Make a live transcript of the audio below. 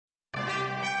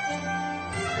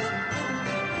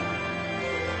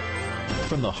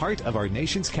From the heart of our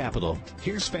nation's capital,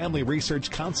 here's Family Research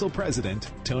Council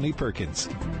President Tony Perkins.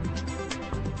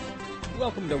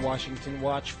 Welcome to Washington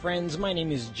Watch, friends. My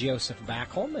name is Joseph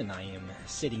Backholm, and I am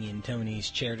sitting in Tony's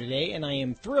chair today, and I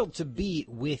am thrilled to be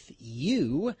with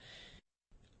you.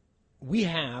 We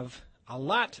have a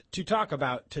lot to talk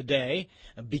about today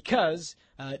because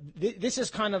this is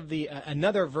kind of the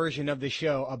another version of the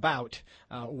show about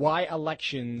why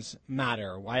elections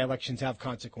matter, why elections have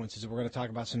consequences. We're going to talk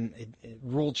about some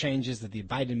rule changes that the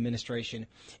Biden administration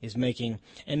is making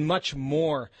and much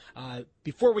more.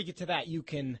 Before we get to that, you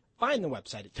can find the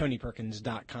website at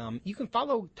TonyPerkins.com. You can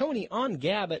follow Tony on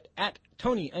Gab at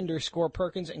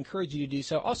Tony_Perkins. I encourage you to do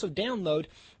so. Also, download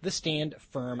the Stand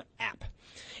Firm app.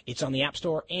 It's on the App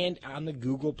Store and on the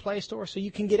Google Play Store, so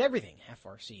you can get everything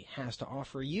FRC has to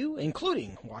offer you,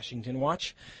 including Washington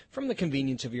Watch, from the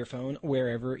convenience of your phone,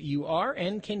 wherever you are,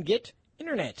 and can get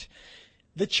internet.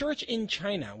 The church in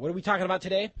China. What are we talking about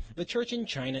today? The church in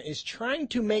China is trying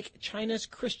to make China's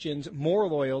Christians more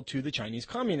loyal to the Chinese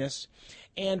communists,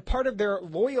 and part of their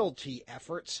loyalty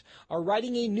efforts are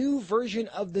writing a new version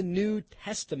of the New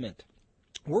Testament.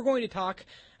 We're going to talk,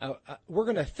 we're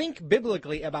going to think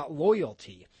biblically about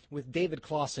loyalty with David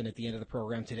Clausen at the end of the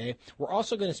program today. We're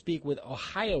also going to speak with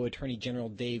Ohio Attorney General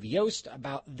Dave Yost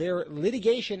about their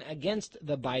litigation against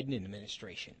the Biden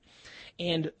administration.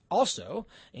 And also,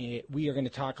 we are going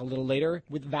to talk a little later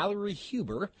with Valerie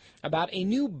Huber about a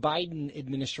new Biden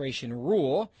administration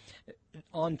rule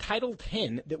on Title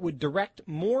X that would direct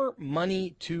more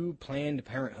money to Planned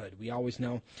Parenthood. We always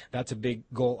know that's a big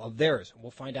goal of theirs.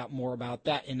 We'll find out more about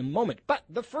that in a moment. But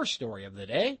the first story of the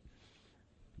day.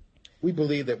 We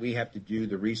believe that we have to do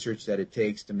the research that it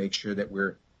takes to make sure that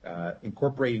we're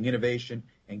incorporating innovation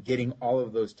and getting all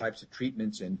of those types of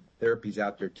treatments and therapies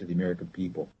out there to the American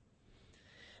people.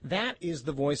 That is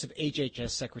the voice of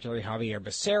HHS Secretary Xavier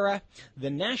Becerra. The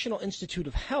National Institute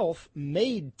of Health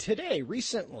made today,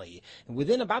 recently,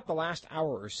 within about the last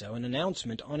hour or so, an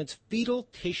announcement on its fetal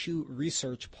tissue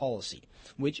research policy,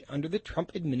 which under the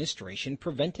Trump administration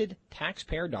prevented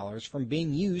taxpayer dollars from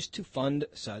being used to fund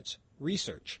such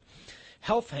research.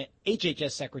 Health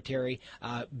HHS Secretary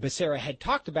Becerra had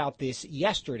talked about this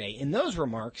yesterday. In those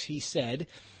remarks, he said,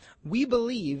 "We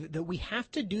believe that we have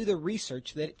to do the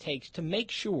research that it takes to make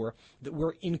sure that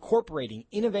we're incorporating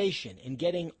innovation and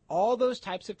getting all those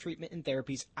types of treatment and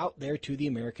therapies out there to the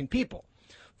American people."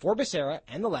 For Becerra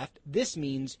and the left, this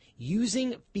means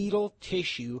using fetal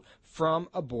tissue from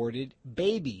aborted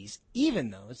babies,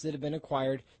 even those that have been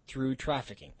acquired through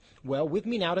trafficking. Well, with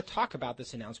me now to talk about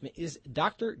this announcement is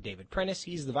Dr. David Prentice.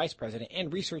 He's the Vice President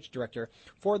and Research Director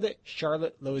for the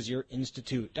Charlotte Lozier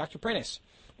Institute. Dr. Prentice,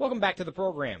 welcome back to the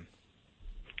program.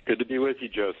 Good to be with you,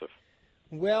 Joseph.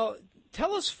 Well,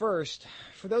 tell us first,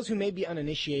 for those who may be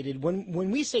uninitiated, when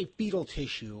we say fetal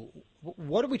tissue,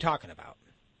 what are we talking about?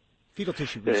 Fetal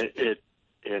tissue research.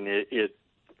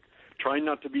 Trying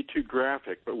not to be too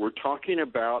graphic, but we're talking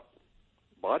about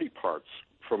body parts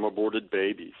from aborted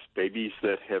babies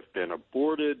that have been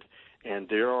aborted, and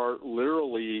there are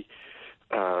literally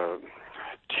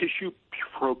tissue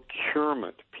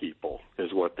procurement people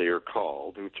is what they are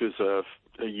called, which is a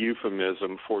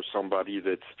euphemism for somebody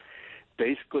that's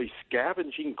basically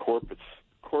scavenging corpses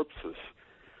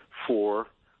for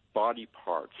body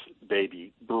parts,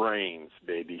 baby brains,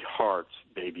 baby hearts,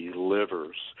 baby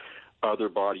livers, other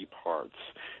body parts.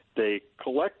 They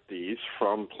collect these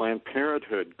from Planned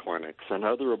Parenthood clinics and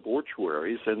other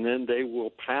abortuaries, and then they will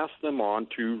pass them on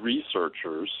to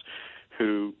researchers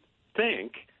who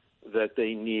think that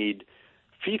they need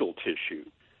fetal tissue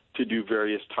to do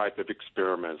various type of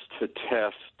experiments, to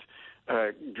test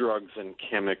drugs and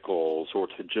chemicals, or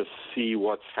to just see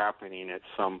what's happening at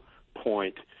some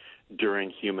point during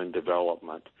human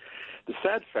development. The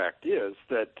sad fact is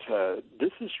that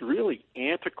this is really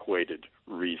antiquated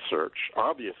research.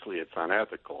 Obviously, it's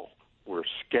unethical. We're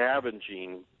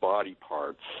scavenging body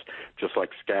parts, just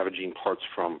like scavenging parts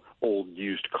from old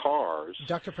used cars.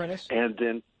 Dr. Prentice? And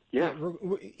then, yeah.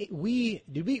 We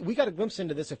got a glimpse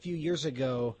into this a few years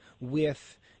ago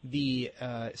with the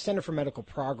Center for Medical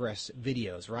Progress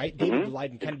videos, right? David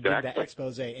Leiden kind of did that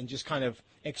expose and just kind of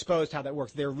exposed how that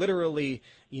works. They're literally,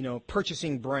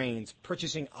 purchasing brains,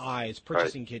 purchasing eyes,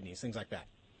 purchasing kidneys, things like that.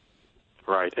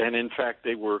 Right, and in fact,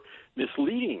 they were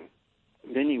misleading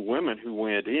many women who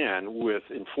went in with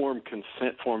informed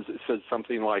consent forms that said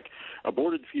something like,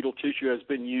 aborted fetal tissue has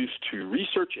been used to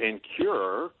research and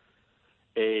cure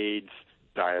AIDS,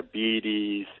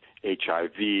 diabetes,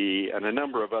 HIV, and a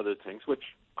number of other things, which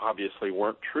obviously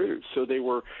weren't true. So they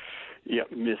were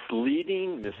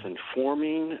misleading,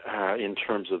 misinforming in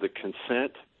terms of the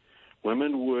consent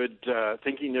women would,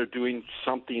 thinking they're doing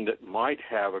something that might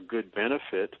have a good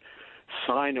benefit,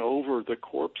 sign over the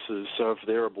corpses of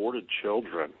their aborted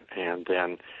children. And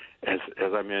then, as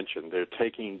I mentioned, they're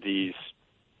taking these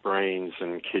brains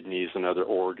and kidneys and other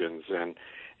organs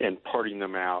and parting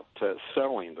them out,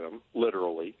 selling them,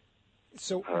 literally.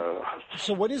 So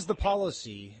what is the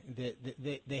policy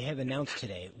that they have announced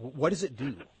today? What does it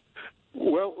do?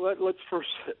 Well, let's first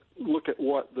look at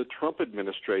what the Trump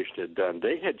administration had done.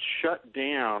 They had shut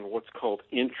down what's called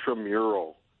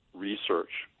intramural research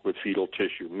with fetal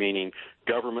tissue, meaning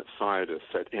government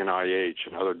scientists at NIH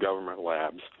and other government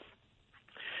labs.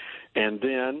 And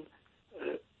then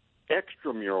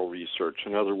extramural research,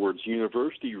 in other words,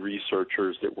 university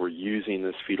researchers that were using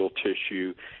this fetal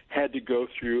tissue had to go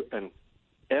through an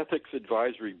ethics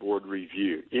advisory board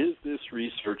review. Is this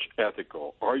research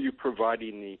ethical? Are you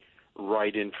providing the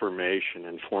right information,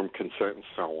 informed consent, and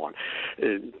so on?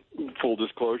 Full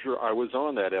disclosure, I was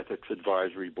on that ethics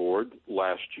advisory board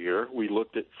last year. We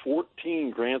looked at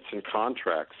 14 grants and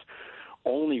contracts,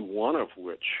 only one of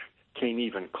which came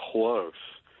even close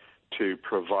to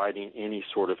providing any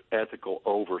sort of ethical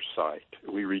oversight.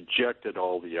 We rejected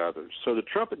all the others. So the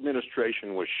Trump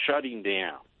administration was shutting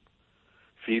down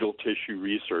fetal tissue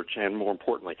research and, more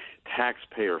importantly,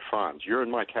 taxpayer funds. Your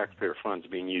and my taxpayer funds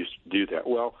being used to do that.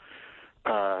 Well,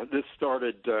 this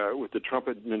started with the Trump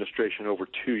administration over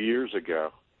 2 years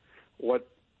ago. What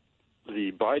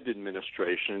the Biden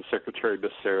administration and Secretary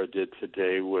Becerra did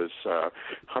today was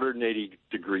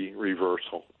 180-degree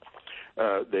reversal.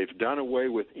 They've done away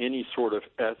with any sort of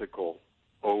ethical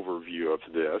overview of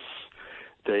this.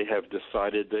 They have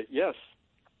decided that, yes,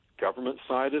 government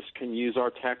scientists can use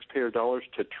our taxpayer dollars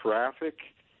to traffic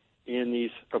in these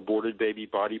aborted baby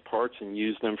body parts and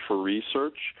use them for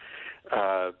research.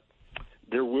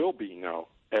 There will be no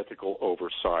ethical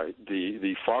oversight.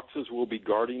 The foxes will be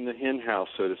guarding the hen house,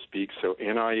 so to speak, so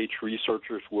NIH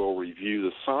researchers will review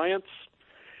the science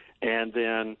and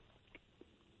then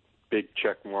big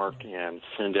check mark and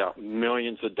send out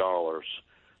millions of dollars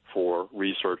for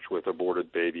research with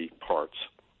aborted baby parts.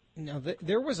 Now,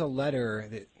 there was a letter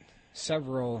that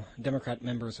several Democrat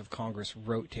members of Congress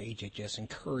wrote to HHS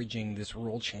encouraging this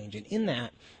rule change, and in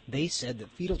that they said that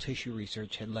fetal tissue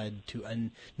research had led to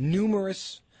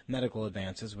numerous medical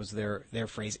advances, was their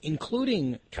phrase,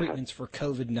 including treatments for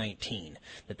COVID-19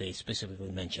 that they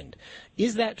specifically mentioned.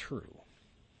 Is that true?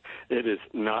 It is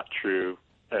not true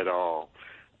at all.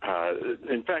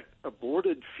 In fact,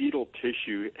 aborted fetal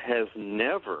tissue has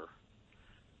never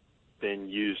been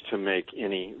used to make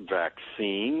any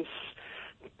vaccines.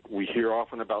 We hear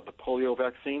often about the polio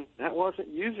vaccine. That wasn't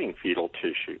using fetal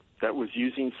tissue. That was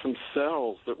using some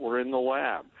cells that were in the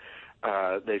lab.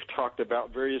 They've talked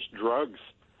about various drugs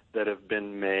that have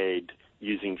been made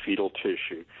using fetal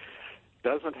tissue.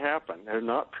 Doesn't happen. They're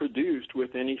not produced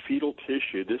with any fetal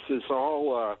tissue. This is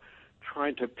all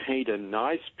trying to paint a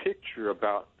nice picture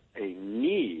about a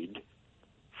need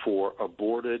for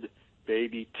aborted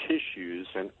baby tissues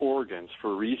and organs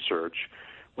for research,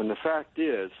 when the fact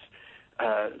is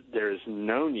there is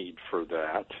no need for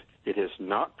that. It has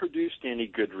not produced any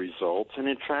good results, and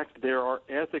in fact there are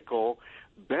ethical,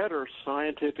 better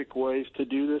scientific ways to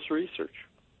do this research.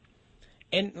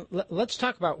 And let's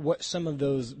talk about what some of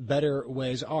those better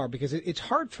ways are, because it's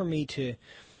hard for me to,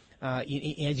 as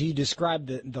you described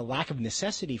the lack of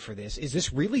necessity for this, is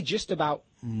this really just about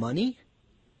money?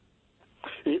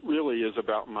 It really is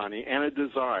about money and a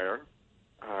desire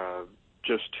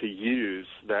just to use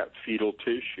that fetal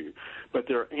tissue. But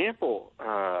there are ample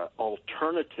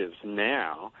alternatives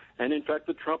now, and in fact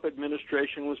the Trump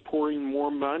administration was pouring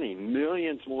more money,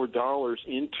 millions more dollars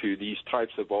into these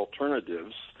types of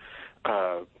alternatives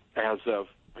as of,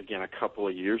 again, a couple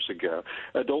of years ago.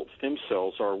 Adult stem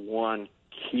cells are one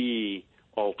key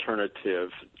alternative.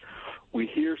 We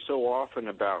hear so often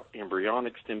about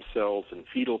embryonic stem cells and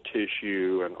fetal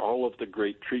tissue and all of the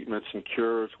great treatments and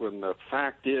cures, when the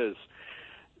fact is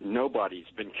nobody's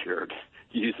been cured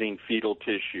using fetal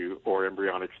tissue or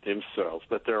embryonic stem cells.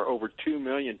 But there are over 2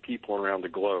 million people around the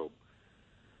globe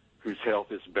whose health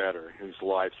is better, whose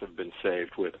lives have been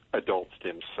saved with adult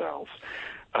stem cells.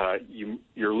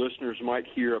 Your listeners might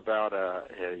hear about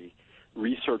a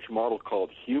research model called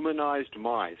humanized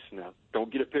mice. Now,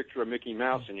 don't get a picture of Mickey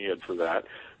Mouse in your head for that,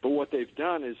 but what they've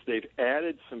done is they've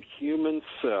added some human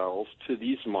cells to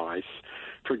these mice,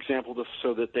 for example,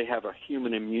 so that they have a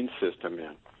human immune system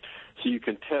in. So you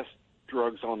can test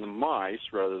drugs on the mice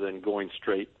rather than going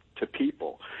straight to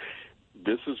people.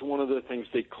 This is one of the things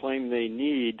they claim they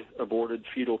need aborted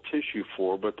fetal tissue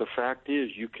for, but the fact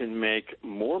is you can make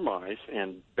more mice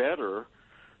and better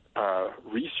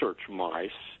research mice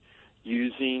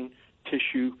using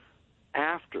tissue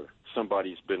after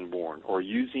somebody's been born, or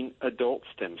using adult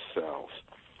stem cells.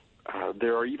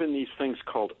 There are even these things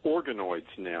called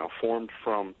organoids now, formed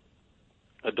from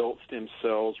adult stem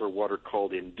cells, or what are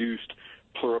called induced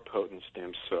pluripotent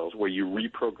stem cells, where you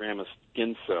reprogram a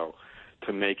skin cell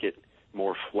to make it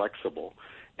more flexible.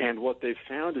 And what they've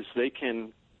found is they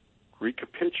can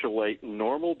recapitulate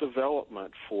normal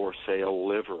development for, say, a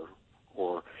liver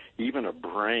or even a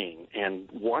brain, and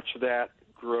watch that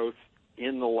growth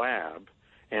in the lab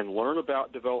and learn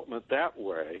about development that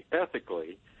way,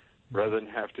 ethically, rather than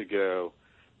have to go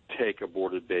take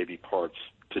aborted baby parts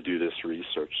to do this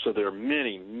research. So there are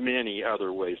many, many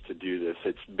other ways to do this.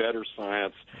 It's better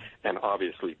science and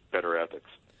obviously better ethics.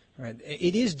 Right.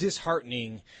 It is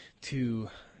disheartening to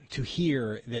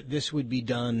hear that this would be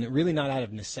done really not out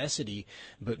of necessity,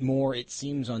 but more, it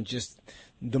seems, on just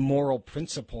the moral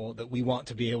principle that we want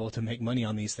to be able to make money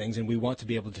on these things, and we want to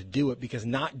be able to do it, because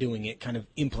not doing it kind of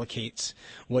implicates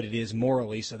what it is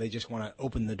morally, so they just want to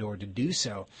open the door to do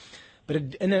so.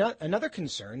 But another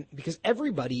concern, because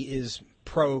everybody is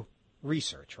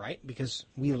pro-research, right? Because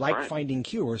we like finding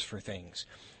cures for things.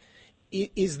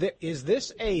 Is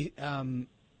this a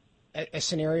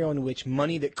scenario in which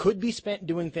money that could be spent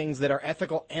doing things that are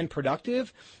ethical and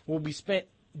productive will be spent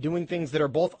doing things that are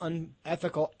both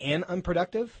unethical and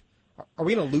unproductive? Are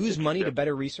we going to lose money to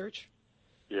better research?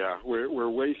 Yeah, we're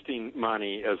wasting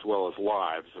money as well as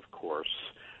lives, of course,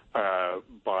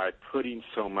 by putting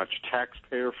so much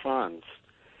taxpayer funds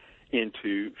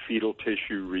into fetal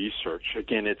tissue research.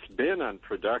 Again, it's been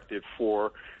unproductive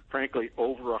for, frankly,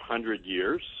 over 100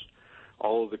 years.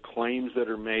 All of the claims that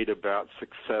are made about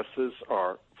successes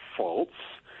are false.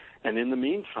 And in the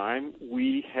meantime,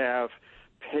 we have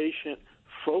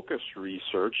patient-focused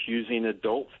research using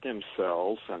adult stem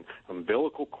cells and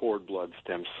umbilical cord blood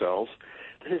stem cells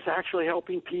that is actually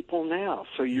helping people now.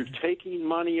 So you're taking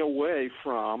money away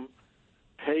from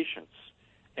patients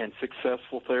and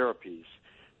successful therapies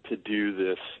to do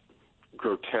this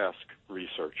grotesque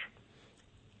research.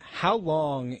 How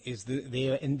long is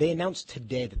and they announced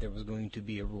today that there was going to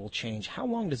be a rule change. How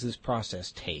long does this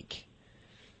process take?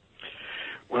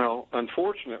 Well,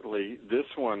 unfortunately, this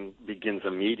one begins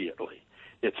immediately.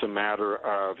 It's a matter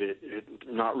of it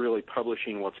not really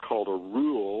publishing what's called a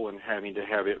rule and having to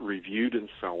have it reviewed and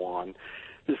so on.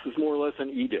 This is more or less an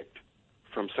edict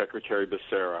from Secretary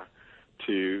Becerra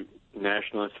to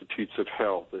National Institutes of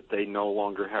Health that they no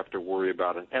longer have to worry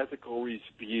about an ethical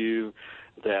review,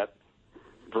 that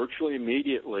virtually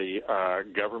immediately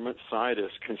government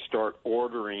scientists can start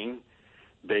ordering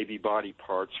baby body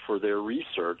parts for their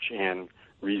research and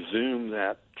resume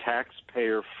that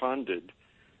taxpayer-funded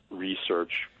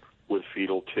research with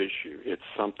fetal tissue. It's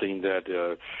something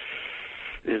that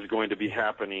is going to be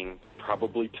happening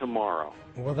probably tomorrow.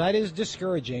 Well, that is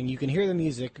discouraging. You can hear the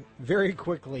music very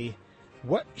quickly.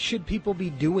 What should people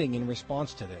be doing in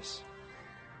response to this?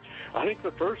 I think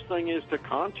the first thing is to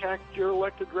contact your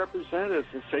elected representatives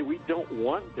and say, we don't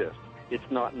want this. It's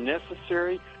not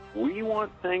necessary. We want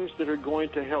things that are going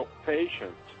to help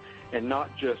patients and not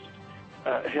just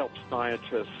help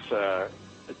scientists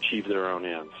achieve their own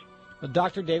ends. Well,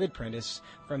 Dr. David Prentice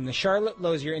from the Charlotte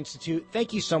Lozier Institute,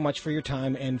 thank you so much for your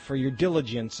time and for your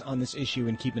diligence on this issue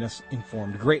and keeping us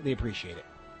informed. Greatly appreciate it.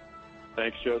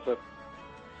 Thanks, Joseph.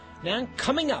 Now,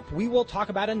 coming up, we will talk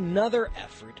about another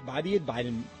effort by the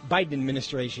Biden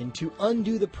administration to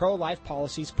undo the pro-life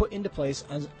policies put into place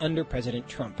under President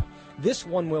Trump. This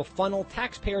one will funnel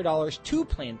taxpayer dollars to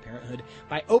Planned Parenthood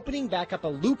by opening back up a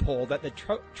loophole that the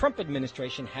Trump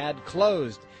administration had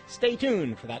closed. Stay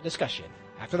tuned for that discussion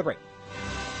after the break.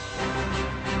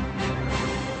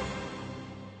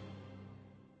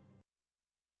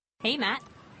 Hey, Matt.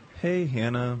 Hey,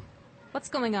 Hannah. What's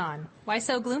going on? Why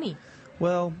so gloomy?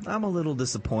 Well, I'm a little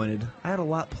disappointed. I had a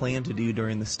lot planned to do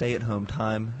during the stay-at-home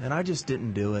time, and I just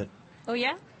didn't do it. Oh,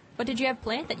 yeah? What did you have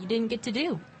planned that you didn't get to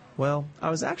do? Well,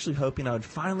 I was actually hoping I would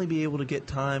finally be able to get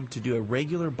time to do a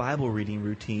regular Bible reading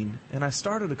routine, and I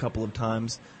started a couple of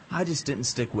times. I just didn't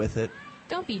stick with it.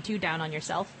 Don't be too down on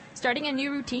yourself. Starting a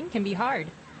new routine can be hard,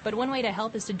 but one way to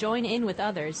help is to join in with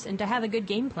others and to have a good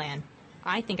game plan.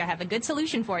 I think I have a good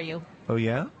solution for you. Oh,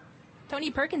 yeah? Tony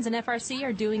Perkins and FRC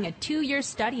are doing a 2-year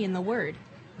study in the Word.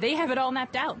 They have it all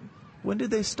mapped out. When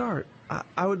did they start?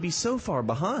 I would be so far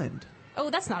behind. Oh,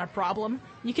 that's not a problem.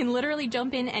 You can literally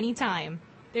jump in any time.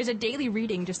 There's a daily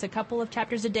reading, just a couple of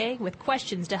chapters a day, with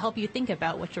questions to help you think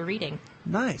about what you're reading.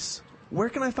 Nice. Where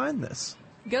can I find this?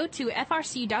 Go to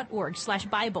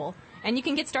frc.org/Bible, and you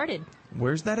can get started.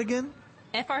 Where's that again?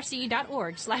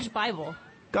 frc.org/Bible.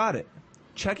 Got it.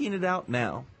 Checking it out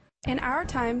now. In our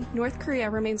time, North Korea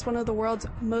remains one of the world's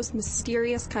most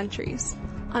mysterious countries.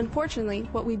 Unfortunately,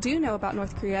 what we do know about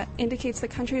North Korea indicates the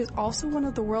country is also one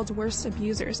of the world's worst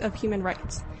abusers of human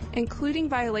rights, including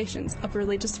violations of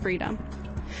religious freedom.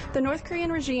 The North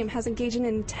Korean regime has engaged in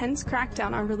an intense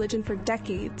crackdown on religion for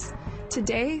decades.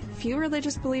 Today, few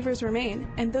religious believers remain,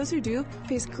 and those who do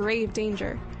face grave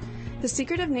danger. The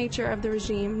secretive nature of the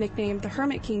regime, nicknamed the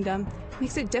Hermit Kingdom,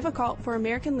 makes it difficult for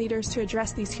American leaders to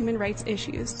address these human rights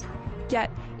issues. Yet,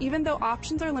 even though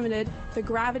options are limited, the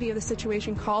gravity of the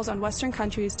situation calls on Western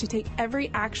countries to take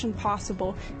every action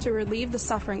possible to relieve the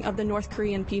suffering of the North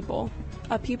Korean people,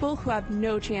 a people who have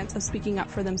no chance of speaking up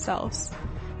for themselves.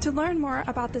 To learn more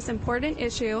about this important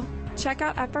issue, check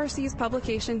out FRC's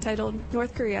publication titled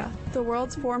North Korea, the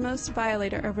World's Foremost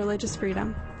Violator of Religious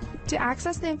Freedom. To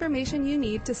access the information you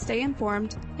need to stay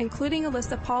informed, including a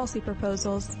list of policy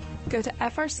proposals, go to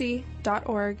frc.org/North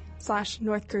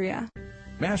Korea.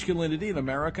 Masculinity in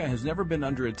America has never been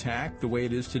under attack the way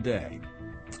it is today.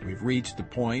 We've reached the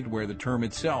point where the term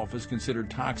itself is considered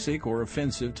toxic or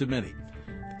offensive to many.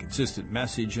 The consistent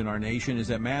message in our nation is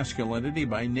that masculinity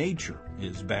by nature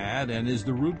is bad and is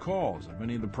the root cause of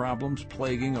many of the problems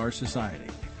plaguing our society.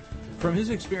 From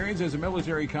his experience as a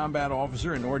military combat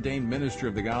officer and ordained minister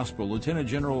of the gospel, Lieutenant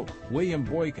General William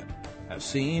Boykin has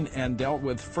seen and dealt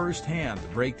with firsthand the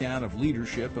breakdown of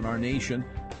leadership in our nation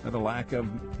and the lack of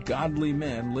godly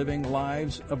men living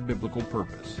lives of biblical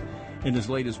purpose. In his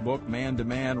latest book, Man to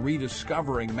Man,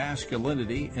 Rediscovering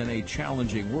Masculinity in a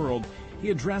Challenging World,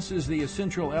 he addresses the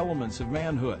essential elements of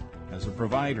manhood as a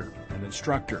provider, an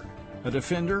instructor, a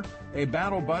defender, a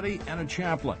battle buddy, and a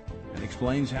chaplain, and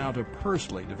explains how to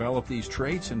personally develop these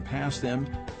traits and pass them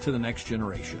to the next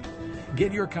generation.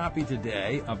 Get your copy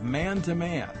today of Man to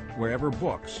Man, wherever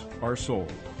books are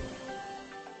sold.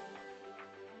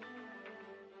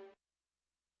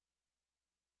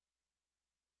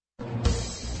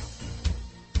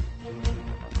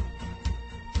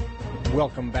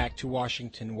 Welcome back to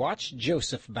Washington Watch.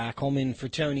 Joseph Backholm in for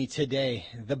Tony today.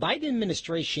 The Biden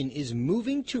administration is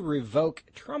moving to revoke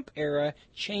Trump-era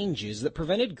changes that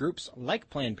prevented groups like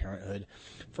Planned Parenthood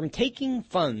from taking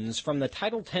funds from the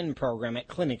Title X program at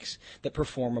clinics that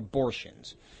perform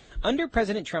abortions. Under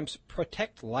President Trump's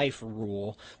Protect Life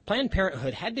rule, Planned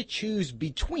Parenthood had to choose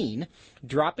between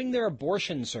dropping their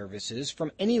abortion services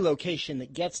from any location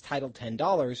that gets Title X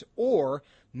dollars or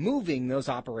moving those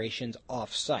operations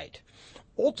off-site.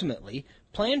 Ultimately,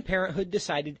 Planned Parenthood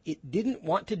decided it didn't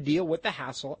want to deal with the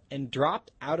hassle and dropped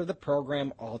out of the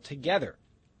program altogether.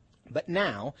 But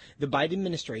now, the Biden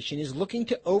administration is looking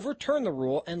to overturn the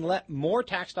rule and let more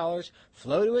tax dollars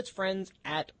flow to its friends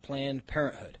at Planned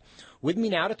Parenthood. With me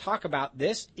now to talk about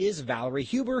this is Valerie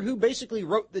Huber, who basically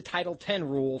wrote the Title X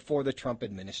rule for the Trump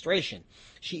administration.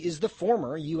 She is the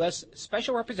former U.S.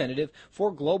 Special Representative for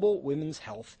Global Women's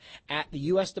Health at the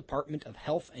U.S. Department of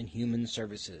Health and Human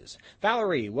Services.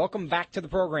 Valerie, welcome back to the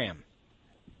program.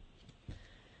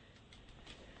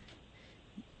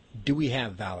 Do we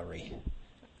have Valerie?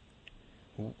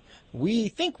 We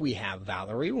think we have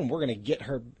Valerie, and we're going to get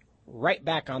her right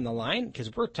back on the line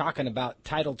because we're talking about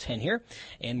Title X here,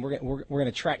 and we're going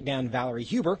to track down Valerie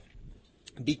Huber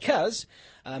because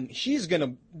she's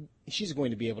going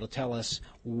to be able to tell us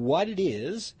what it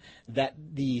is that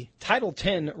the Title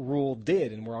X rule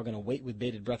did, and we're all going to wait with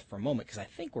bated breath for a moment because I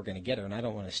think we're going to get her, and I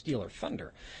don't want to steal her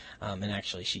thunder. And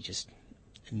actually, she just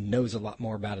knows a lot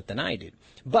more about it than I do,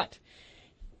 but.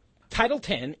 Title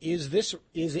X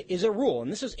is a rule,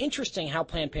 and this is interesting how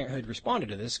Planned Parenthood responded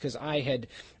to this because I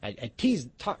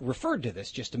referred to this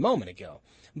just a moment ago.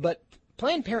 But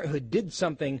Planned Parenthood did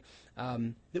something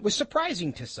that was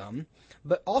surprising to some,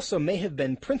 but also may have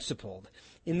been principled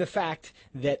in the fact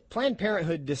that Planned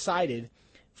Parenthood decided,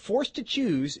 forced to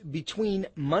choose between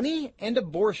money and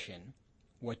abortion.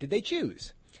 What did they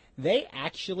choose? They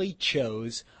actually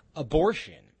chose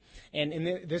abortion. And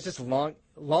there's this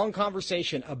long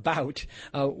conversation about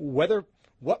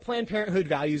what Planned Parenthood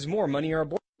values more, money or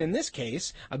abortion. In this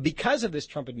case, because of this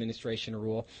Trump administration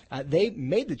rule, they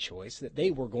made the choice that they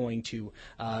were going to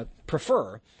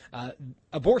prefer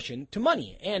abortion to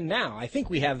money. And now I think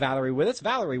we have Valerie with us.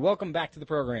 Valerie, welcome back to the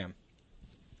program.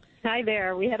 Hi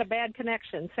there. We had a bad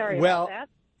connection. Sorry about that.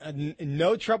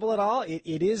 No trouble at all.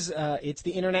 It's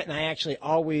the internet, and I actually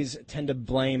always tend to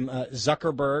blame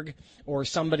Zuckerberg or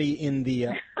somebody in the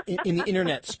in the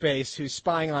internet space who's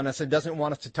spying on us and doesn't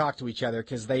want us to talk to each other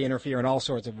because they interfere in all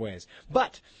sorts of ways.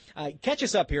 But catch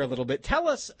us up here a little bit. Tell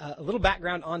us a little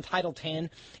background on Title X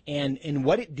and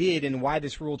what it did and why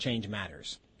this rule change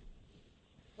matters.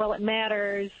 Well, it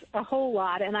matters a whole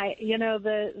lot. And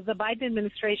the Biden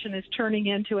administration is turning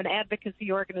into an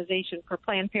advocacy organization for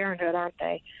Planned Parenthood, aren't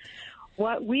they?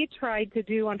 What we tried to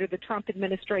do under the Trump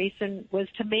administration was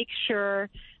to make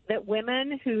sure that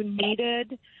women who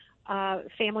needed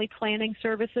family planning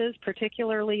services,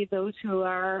 particularly those who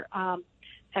are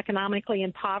economically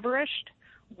impoverished,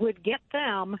 would get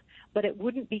them, but it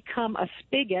wouldn't become a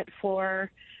spigot for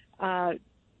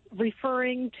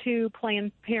referring to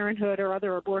Planned Parenthood or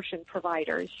other abortion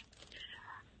providers.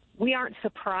 We aren't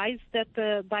surprised that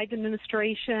the Biden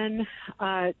administration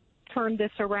turned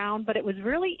this around, but it was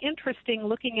really interesting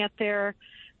looking at their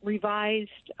revised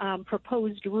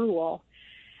proposed rule.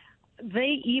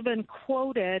 They even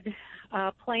quoted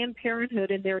Planned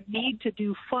Parenthood in their need to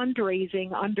do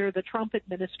fundraising under the Trump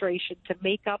administration to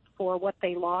make up for what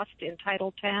they lost in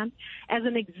Title X as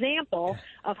an example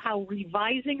of how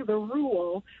revising the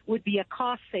rule would be a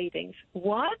cost savings.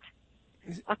 What?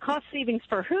 A cost savings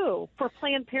for who? For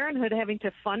Planned Parenthood having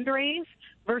to fundraise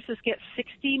versus get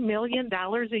 $60 million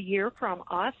a year from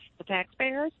us, the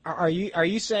taxpayers? Are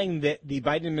you saying that the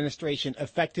Biden administration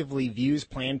effectively views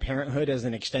Planned Parenthood as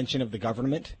an extension of the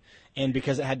government, and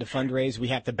because it had to fundraise, we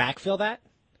have to backfill that?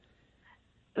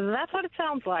 That's what it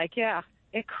sounds like, yeah.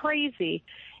 It's crazy.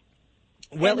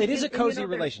 Well, it is a cozy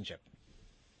relationship.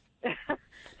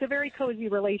 It's a very cozy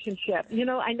relationship.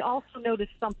 I also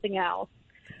noticed something else.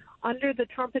 Under the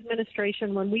Trump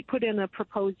administration, when we put in a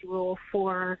proposed rule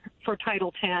for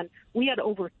Title X, we had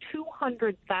over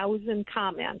 200,000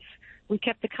 comments. We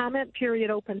kept the comment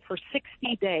period open for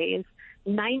 60 days.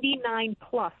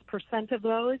 99+% of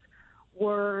those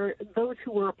were those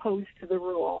who were opposed to the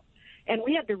rule. And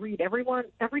we had to read every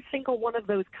single one of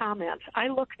those comments. I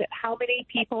looked at how many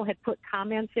people had put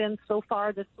comments in so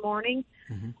far this morning,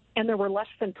 and there were less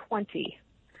than 20.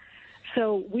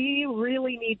 So we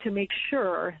really need to make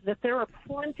sure that there are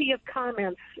plenty of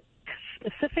comments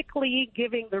specifically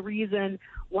giving the reason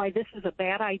why this is a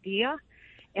bad idea,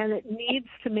 and it needs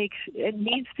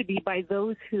to be by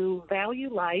those who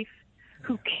value life,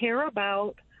 who care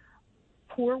about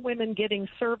poor women getting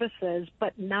services,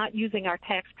 but not using our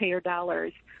taxpayer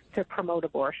dollars to promote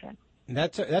abortion.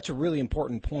 That's a really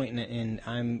important point, and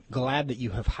I'm glad that you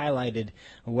have highlighted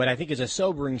what I think is a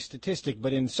sobering statistic,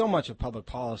 but in so much of public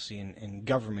policy and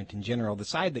government in general, the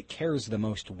side that cares the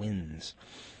most wins.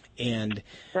 And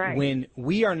when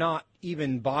we are not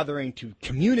even bothering to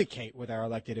communicate with our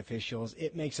elected officials,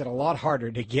 it makes it a lot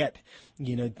harder to get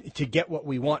what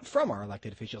we want from our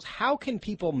elected officials. How can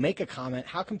people make a comment?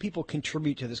 How can people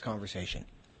contribute to this conversation?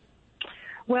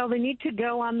 Well, they need to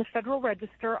go on the Federal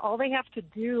Register. All they have to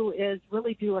do is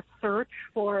really do a search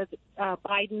for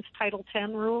Biden's Title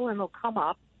X rule, and it'll come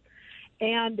up.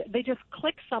 And they just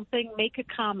click something, make a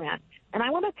comment. And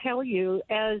I want to tell you,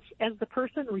 as the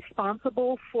person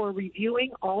responsible for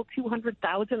reviewing all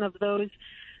 200,000 of those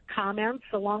comments,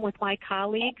 along with my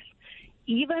colleagues,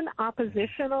 even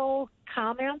oppositional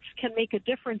comments can make a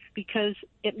difference because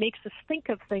it makes us think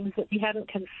of things that we hadn't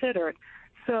considered.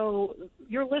 So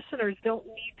your listeners don't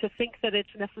need to think that it's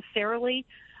necessarily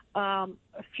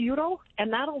futile.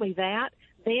 And not only that,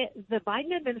 the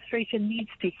Biden administration needs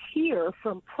to hear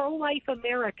from pro-life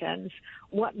Americans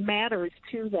what matters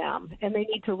to them, and they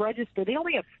need to register. They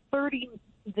only have 30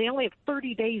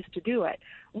 days to do it.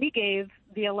 We gave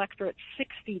the electorate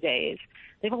 60 days.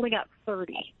 They've only got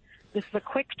 30. This is a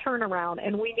quick turnaround,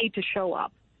 and we need to show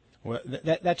up. Well,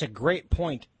 that's a great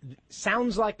point.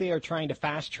 Sounds like they are trying to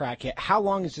fast track it. How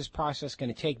long is this process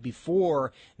going to take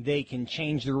before they can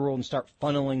change the rule and start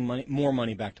funneling more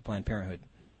money back to Planned Parenthood?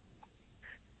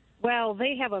 Well,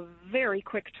 they have a very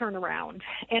quick turnaround,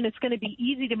 and it's going to be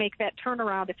easy to make that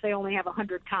turnaround if they only have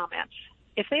 100 comments.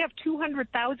 If they have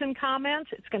 200,000 comments,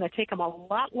 it's going to take them a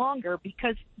lot longer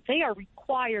because they are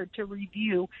required to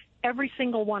review every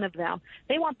single one of them.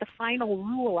 They want the final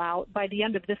rule out by the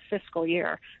end of this fiscal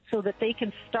year so that they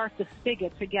can start the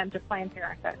spigots again to Planned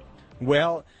Parenthood.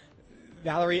 Well,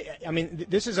 Valerie, I mean,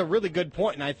 this is a really good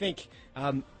point, and I think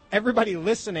everybody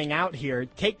listening out here,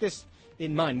 take this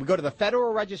in mind. We go to the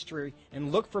Federal Registry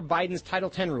and look for Biden's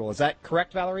Title X rule. Is that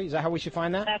correct, Valerie? Is that how we should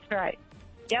find that? That's right.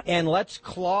 Yep. And let's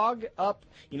clog up,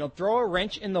 throw a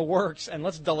wrench in the works, and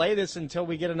let's delay this until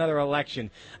we get another election.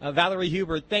 Valerie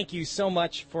Huber, thank you so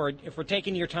much for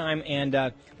taking your time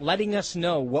and letting us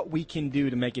know what we can do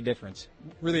to make a difference.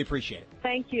 Really appreciate it.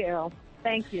 Thank you.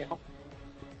 Thank you.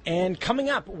 And coming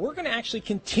up, we're going to actually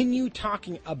continue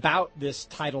talking about this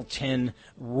Title X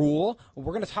rule.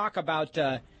 We're going to talk about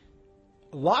a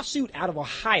lawsuit out of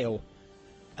Ohio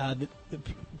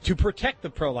to protect the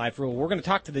pro-life rule. We're going to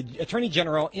talk to the Attorney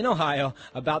General in Ohio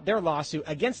about their lawsuit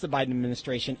against the Biden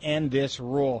administration and this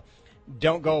rule.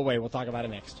 Don't go away. We'll talk about it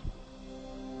next.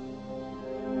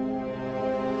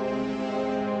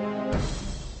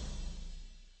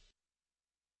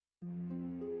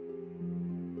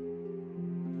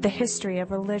 The history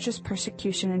of religious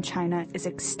persecution in China is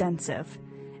extensive,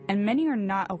 and many are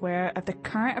not aware of the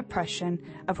current oppression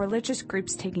of religious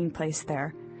groups taking place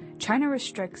there. China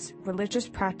restricts religious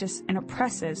practice and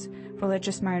oppresses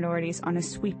religious minorities on a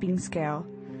sweeping scale.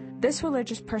 This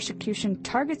religious persecution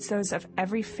targets those of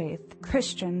every faith.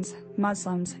 Christians,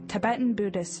 Muslims, Tibetan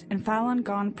Buddhists, and Falun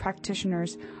Gong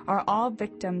practitioners are all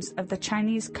victims of the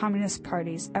Chinese Communist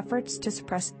Party's efforts to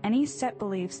suppress any set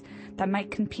beliefs that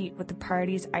might compete with the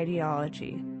party's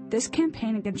ideology. This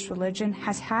campaign against religion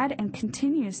has had and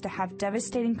continues to have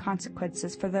devastating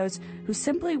consequences for those who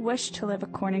simply wish to live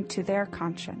according to their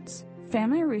conscience.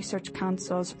 Family Research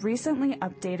Council's recently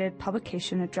updated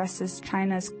publication addresses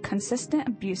China's consistent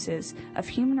abuses of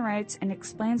human rights and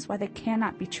explains why they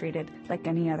cannot be treated like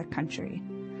any other country.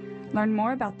 Learn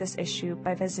more about this issue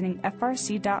by visiting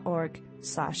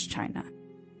frc.org/China.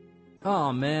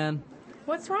 Oh, man.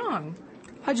 What's wrong?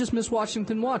 I just missed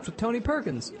Washington Watch with Tony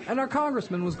Perkins, and our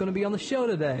congressman was going to be on the show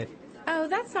today. Oh,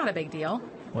 that's not a big deal.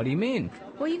 What do you mean?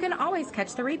 Well, you can always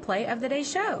catch the replay of the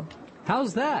day's show.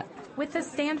 How's that? With the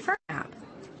Stand Firm app.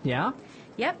 Yeah?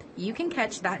 Yep, you can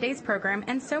catch that day's program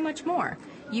and so much more.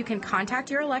 You can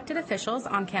contact your elected officials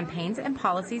on campaigns and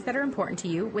policies that are important to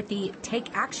you with the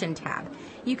Take Action tab.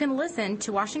 You can listen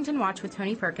to Washington Watch with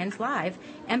Tony Perkins live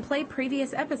and play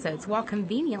previous episodes while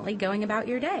conveniently going about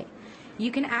your day.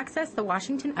 You can access the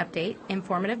Washington Update,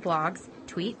 informative blogs,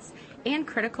 tweets, and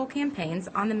critical campaigns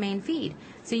on the main feed,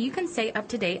 so you can stay up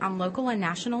to date on local and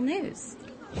national news.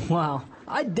 Wow,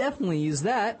 I definitely use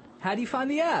that. How do you find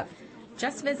the app?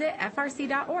 Just visit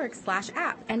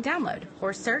frc.org/app and download,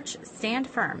 or search Stand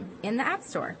Firm in the App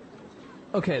Store.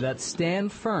 Okay, that's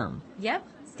Stand Firm. Yep,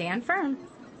 Stand Firm.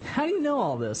 How do you know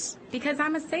all this? Because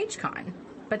I'm a SageCon,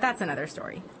 but that's another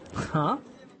story. Huh?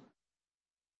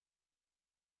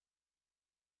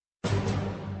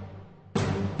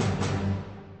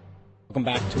 Welcome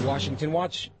back to Washington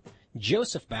Watch.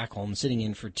 Joseph Backholm sitting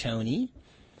in for Tony.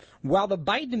 While the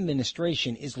Biden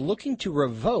administration is looking to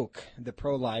revoke the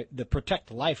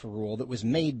Protect Life rule that was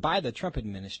made by the Trump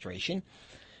administration,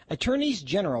 attorneys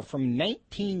general from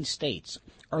 19 states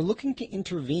are looking to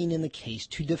intervene in the case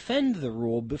to defend the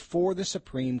rule before the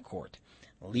Supreme Court.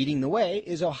 Leading the way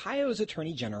is Ohio's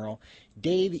Attorney General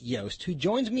Dave Yost, who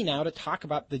joins me now to talk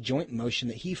about the joint motion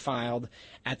that he filed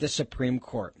at the Supreme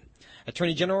Court.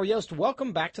 Attorney General Yost,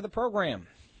 welcome back to the program.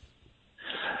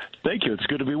 Thank you. It's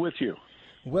good to be with you.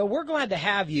 Well, we're glad to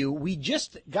have you. We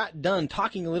just got done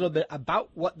talking a little bit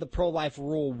about what the pro-life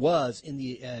rule was in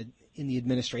the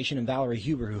administration, and Valerie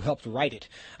Huber, who helped write it,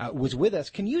 was with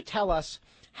us. Can you tell us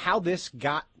how this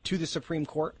got to the Supreme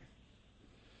Court?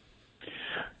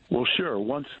 Well, sure.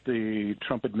 Once the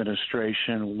Trump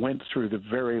administration went through the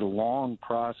very long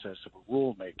process of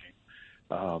rulemaking,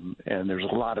 and there's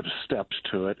a lot of steps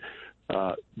to it,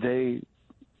 they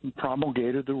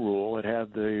promulgated the rule. It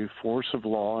had the force of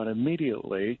law, and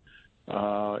immediately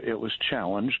it was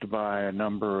challenged by a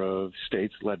number of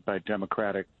states led by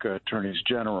Democratic attorneys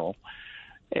general,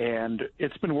 and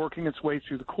it's been working its way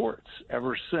through the courts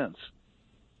ever since.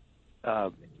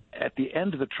 At the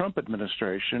end of the Trump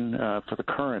administration, for the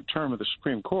current term of the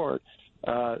Supreme Court,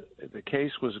 the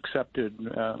case was accepted,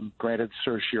 granted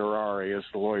certiorari, as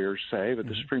the lawyers say, but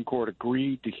the Supreme Court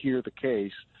agreed to hear the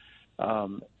case.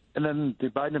 And then the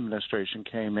Biden administration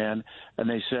came in and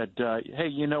they said, hey,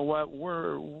 you know what,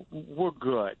 we're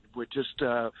good. We're just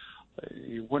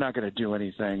we're not going to do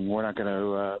anything. We're not going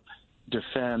to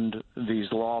defend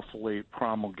these lawfully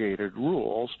promulgated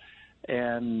rules.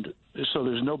 And so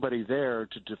there's nobody there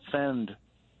to defend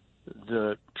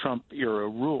the Trump-era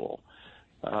rule.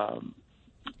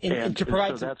 And to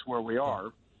provide so that's where we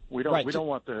are. We don't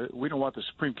want the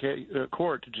Supreme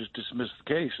Court to just dismiss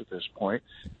the case at this point.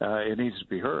 It needs to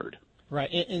be heard. Right,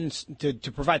 and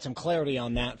to provide some clarity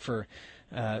on that for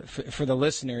the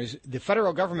listeners, the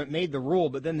federal government made the rule,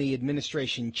 but then the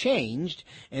administration changed,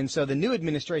 and so the new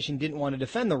administration didn't want to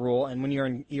defend the rule. And when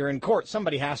you're in court,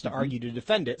 somebody has to argue to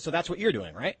defend it. So that's what you're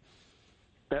doing, right?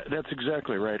 That's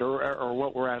exactly right, or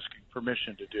what we're asking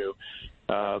permission to do.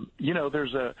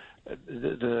 There's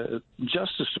the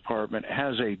Justice Department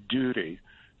has a duty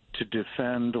to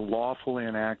defend lawfully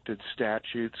enacted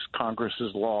statutes,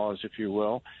 Congress's laws, if you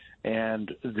will,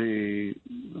 and the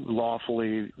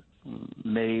lawfully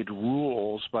made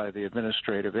rules by the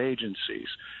administrative agencies.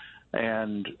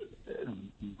 And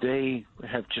they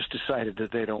have just decided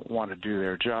that they don't want to do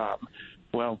their job.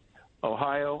 Well,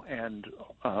 Ohio and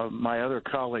my other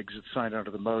colleagues that signed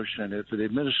under the motion, if the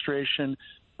administration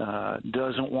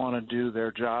doesn't want to do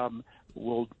their job,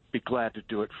 we'll be glad to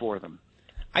do it for them.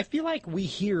 I feel like we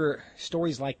hear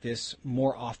stories like this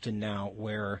more often now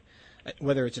where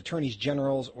whether it's attorneys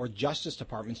generals or justice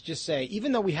departments just say,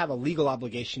 even though we have a legal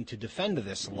obligation to defend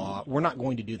this law, we're not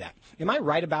going to do that. Am I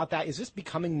right about that? Is this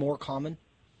becoming more common?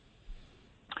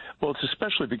 Well, it's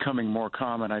especially becoming more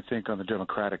common, I think, on the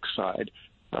Democratic side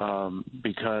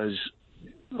because,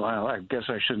 well, I guess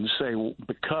I shouldn't say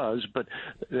because, but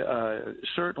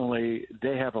certainly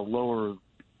they have a lower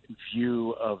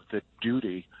view of the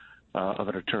duty of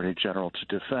an attorney general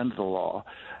to defend the law.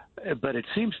 But it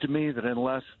seems to me that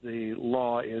unless the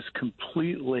law is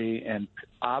completely and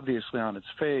obviously on its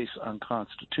face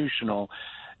unconstitutional,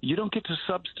 you don't get to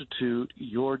substitute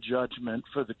your judgment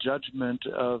for the judgment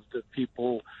of the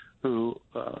people who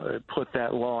put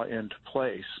that law into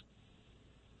place.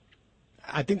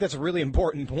 I think that's a really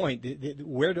important point.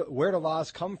 Where do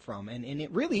laws come from? And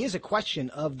it really is a question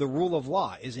of the rule of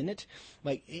law, isn't it?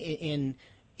 Like,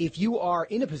 if you are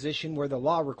in a position where the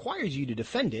law requires you to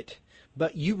defend it,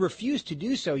 but you refuse to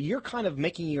do so, you're kind of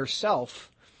making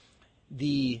yourself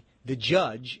the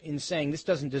judge in saying this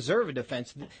doesn't deserve a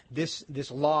defense. This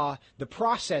law, the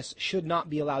process should not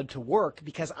be allowed to work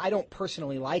because I don't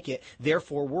personally like it.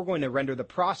 Therefore, we're going to render the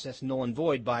process null and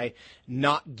void by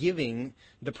not giving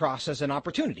the process an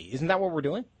opportunity. Isn't that what we're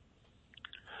doing?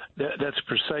 That's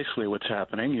precisely what's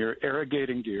happening. You're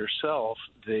arrogating to yourself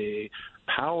the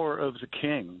power of the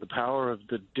king, the power of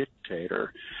the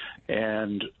dictator.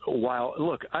 And while,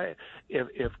 look,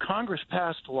 if Congress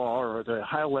passed a law or the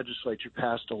Ohio legislature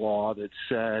passed a law that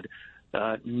said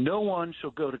no one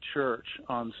shall go to church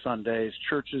on Sundays,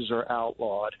 churches are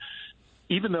outlawed,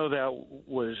 even though that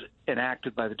was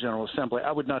enacted by the General Assembly,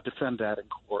 I would not defend that in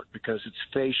court because it's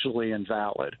facially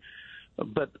invalid.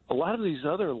 But a lot of these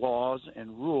other laws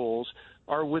and rules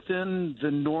are within the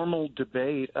normal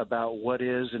debate about what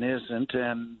is and isn't,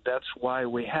 and that's why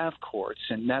we have courts,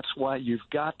 and that's why you've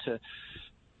got to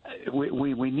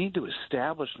we need to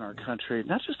establish in our country,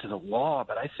 not just in a law,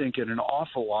 but I think in an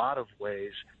awful lot of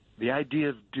ways, the idea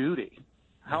of duty.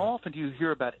 How often do you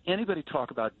hear about anybody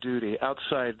talk about duty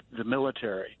outside the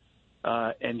military?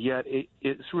 And yet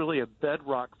it's really a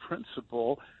bedrock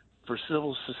principle for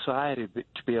civil society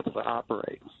to be able to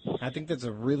operate. I think that's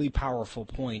a really powerful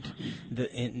point,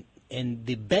 and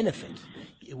the benefit.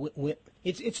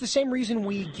 It's the same reason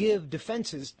we give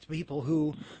defenses to people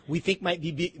who we think might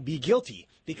be guilty,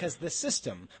 because the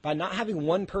system, by not having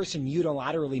one person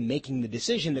unilaterally making the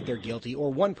decision that they're guilty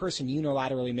or one person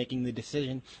unilaterally making the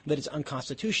decision that it's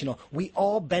unconstitutional, we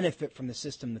all benefit from the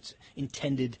system that's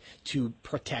intended to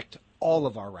protect all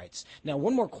of our rights. Now,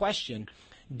 one more question.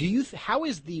 How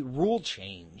is the rule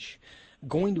change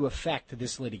going to affect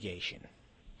this litigation?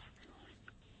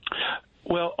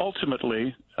 Well,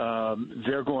 ultimately,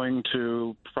 they're going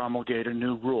to promulgate a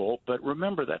new rule, but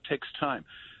remember, that takes time.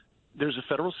 There's a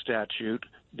federal statute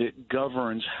that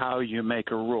governs how you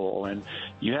make a rule, and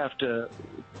you have to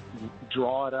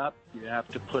draw it up, you have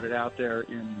to put it out there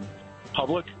in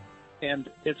public, and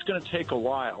it's going to take a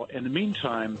while. In the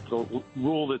meantime, the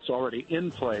rule that's already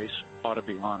in place ought to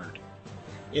be honored.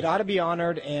 It ought to be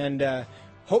honored, and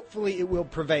hopefully it will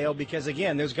prevail because,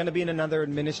 again, there's going to be another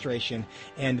administration,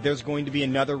 and there's going to be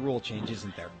another rule change,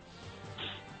 isn't there?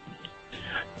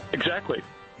 Exactly.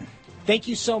 Thank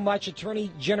you so much, Attorney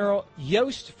General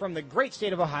Yost from the great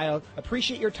state of Ohio.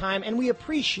 Appreciate your time, and we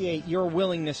appreciate your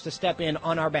willingness to step in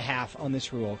on our behalf on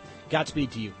this rule.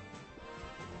 Godspeed to you.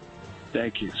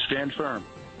 Thank you. Stand firm.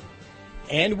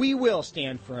 And we will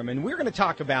stand firm, and we're going to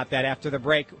talk about that after the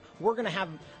break. We're going to have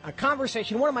a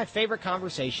conversation, one of my favorite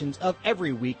conversations of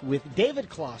every week, with David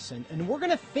Clausen, and we're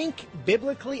going to think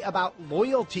biblically about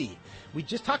loyalty. We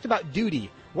just talked about duty.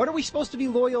 What are we supposed to be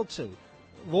loyal to?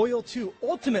 Loyal to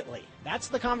ultimately. That's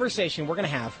the conversation we're going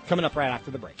to have coming up right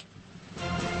after the break.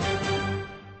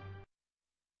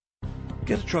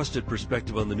 Get a trusted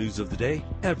perspective on the news of the day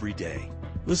every day.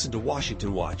 Listen to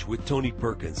Washington Watch with Tony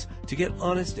Perkins to get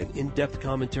honest and in-depth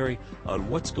commentary on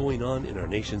what's going on in our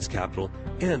nation's capital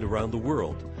and around the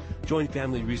world. Join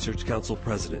Family Research Council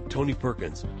President Tony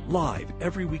Perkins live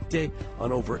every weekday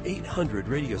on over 800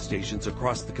 radio stations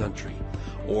across the country.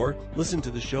 Or listen to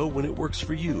the show when it works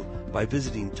for you by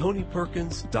visiting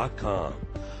TonyPerkins.com.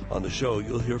 On the show,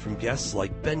 you'll hear from guests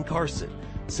like Ben Carson,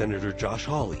 Senator Josh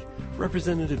Hawley,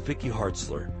 Representative Vicky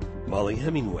Hartzler, Molly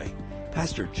Hemingway,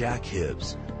 Pastor Jack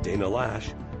Hibbs, Dana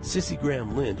Lash, Sissy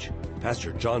Graham Lynch,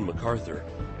 Pastor John MacArthur,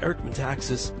 Eric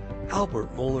Metaxas,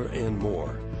 Albert Mohler, and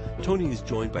more. Tony is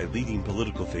joined by leading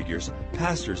political figures,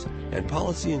 pastors, and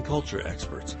policy and culture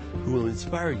experts who will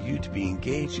inspire you to be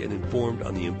engaged and informed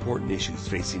on the important issues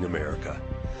facing America.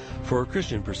 For a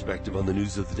Christian perspective on the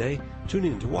news of the day, tune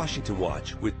in to Washington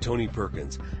Watch with Tony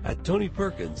Perkins at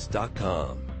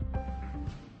TonyPerkins.com.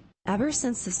 Ever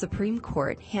since the Supreme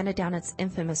Court handed down its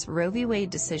infamous Roe v.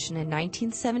 Wade decision in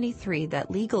 1973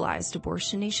 that legalized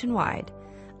abortion nationwide,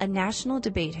 a national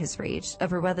debate has raged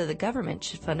over whether the government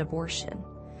should fund abortion.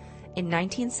 In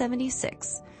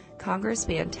 1976, Congress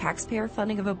banned taxpayer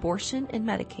funding of abortion and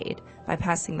Medicaid by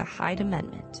passing the Hyde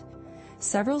Amendment.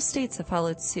 Several states have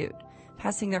followed suit,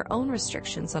 passing their own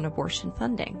restrictions on abortion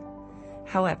funding.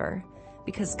 However,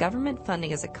 because government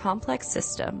funding is a complex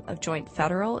system of joint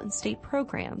federal and state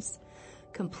programs,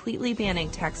 completely banning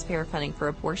taxpayer funding for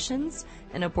abortions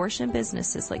and abortion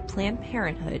businesses like Planned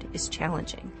Parenthood is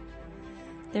challenging.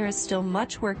 There is still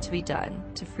much work to be done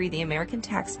to free the American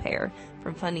taxpayer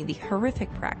from funding the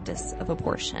horrific practice of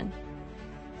abortion.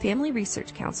 Family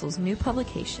Research Council's new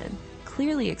publication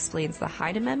clearly explains the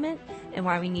Hyde Amendment and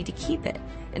why we need to keep it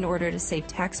in order to save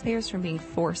taxpayers from being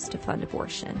forced to fund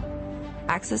abortion.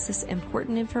 Access this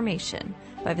important information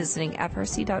by visiting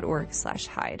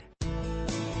frc.org/Hyde.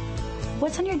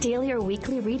 What's on your daily or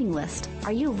weekly reading list?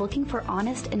 Are you looking for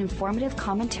honest and informative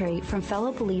commentary from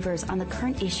fellow believers on the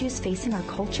current issues facing our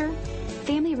culture?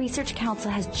 Family Research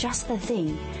Council has just the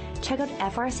thing. Check out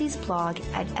FRC's blog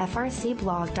at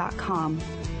frcblog.com.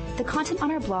 The content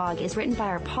on our blog is written by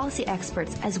our policy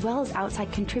experts as well as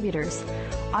outside contributors.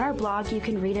 On our blog, you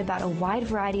can read about a wide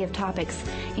variety of topics,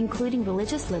 including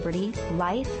religious liberty,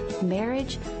 life,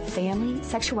 marriage, family,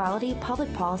 sexuality,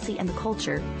 public policy, and the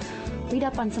culture. Read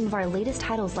up on some of our latest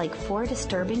titles like 4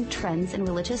 Disturbing Trends in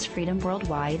Religious Freedom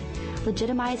Worldwide,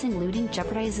 Legitimizing Looting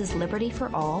Jeopardizes Liberty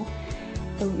for All,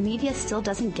 The Media Still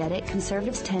Doesn't Get It,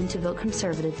 Conservatives Tend to Vote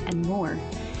Conservative, and more.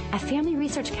 At Family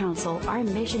Research Council, our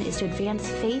mission is to advance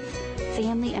faith,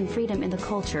 family, and freedom in the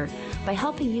culture by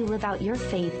helping you live out your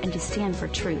faith and to stand for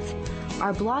truth.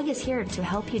 Our blog is here to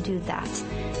help you do that.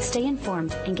 Stay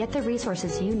informed and get the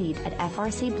resources you need at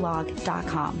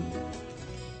frcblog.com.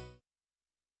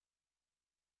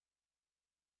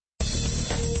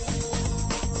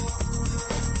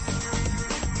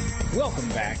 Welcome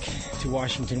back to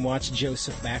Washington Watch.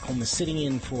 Joseph Backholm is sitting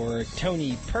in for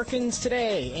Tony Perkins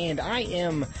today, and I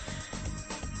am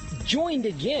joined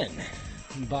again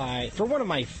for one of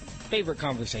my favorite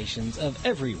conversations of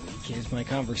every week is my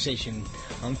conversation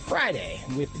on Friday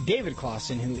with David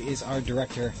Clausen, who is our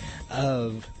Director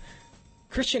of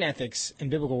Christian Ethics and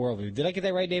Biblical Worldview. Did I get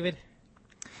that right, David?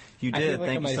 You did.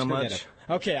 Thank you so much.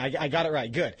 Okay, I got it right.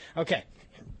 Good. Okay.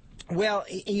 Well,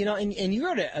 you know, and you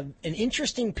wrote an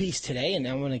interesting piece today, and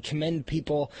I want to commend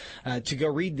people to go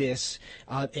read this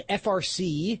at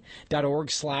frc.org/blog,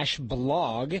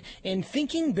 and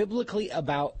thinking biblically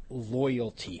about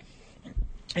loyalty.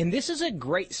 And this is a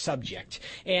great subject,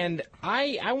 and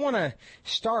I want to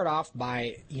start off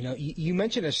by, you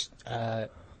mentioned a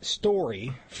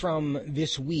story from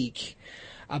this week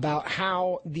about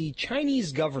how the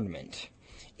Chinese government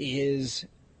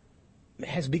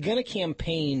has begun a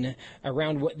campaign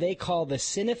around what they call the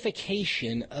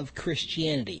sinification of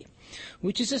Christianity,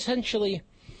 which is essentially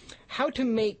how to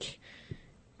make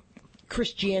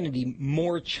Christianity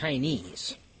more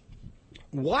Chinese.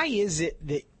 Why is it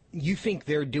that you think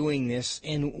they're doing this,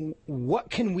 and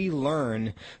what can we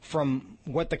learn from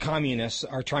what the communists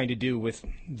are trying to do with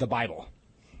the Bible?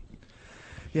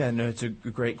 Yeah, no, it's a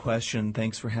great question.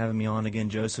 Thanks for having me on again,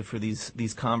 Joseph, for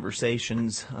these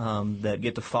conversations that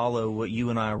get to follow what you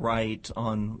and I write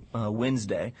on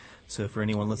Wednesday. So for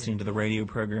anyone listening to the radio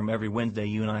program, every Wednesday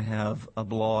you and I have a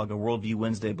blog, a Worldview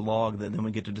Wednesday blog that then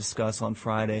we get to discuss on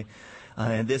Friday.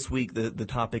 And this week the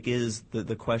topic is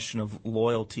the question of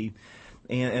loyalty.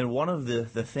 And one of the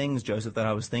things, Joseph, that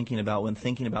I was thinking about when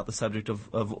thinking about the subject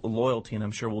of loyalty, and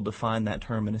I'm sure we'll define that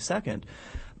term in a second,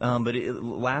 but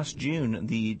last June,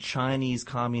 the Chinese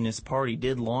Communist Party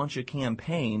did launch a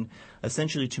campaign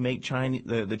essentially to make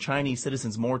the Chinese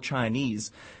citizens more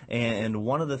Chinese. And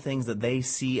one of the things that they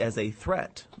see as a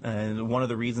threat, and one of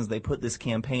the reasons they put this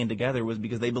campaign together was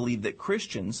because they believe that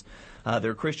Christians,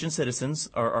 their Christian citizens,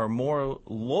 are more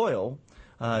loyal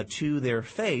to their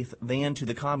faith than to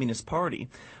the Communist Party,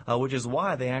 which is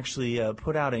why they actually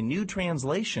put out a new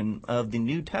translation of the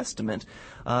New Testament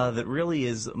that really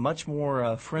is much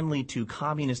more friendly to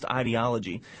communist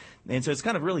ideology. And so it's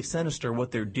kind of really sinister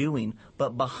what they're doing.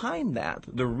 But behind that,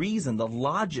 the reason, the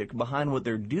logic behind what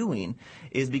they're doing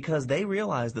is because they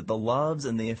realize that the loves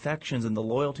and the affections and the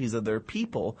loyalties of their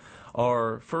people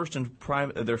are first and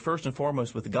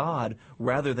foremost with God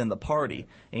rather than the party.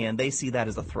 And they see that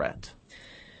as a threat.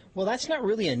 Well, that's not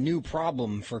really a new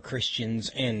problem for Christians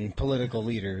and political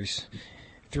leaders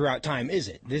throughout time, is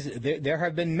it? There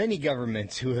have been many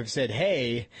governments who have said,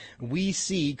 hey, we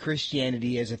see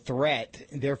Christianity as a threat,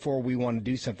 therefore we want to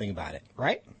do something about it,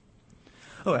 right?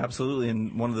 Oh, absolutely.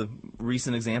 And one of the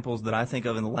recent examples that I think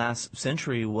of in the last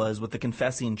century was with the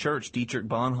Confessing Church, Dietrich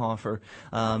Bonhoeffer,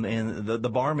 and the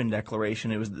Barmen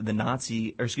Declaration. It was the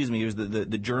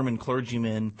the German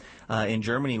clergymen in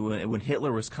Germany when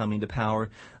Hitler was coming to power,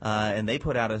 and they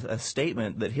put out a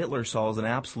statement that Hitler saw as an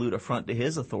absolute affront to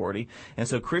his authority. And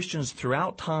so Christians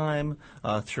throughout time,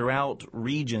 throughout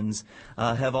regions,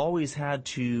 have always had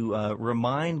to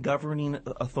remind governing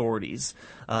authorities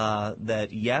that,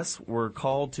 yes, we're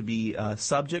called to be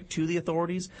subject to the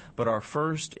authorities, but our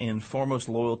first and foremost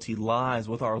loyalty lies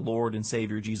with our Lord and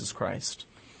Savior, Jesus Christ.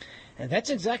 And that's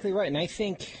exactly right. And I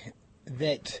think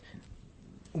that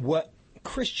what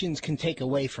Christians can take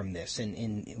away from this,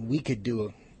 and we could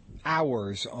do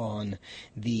hours on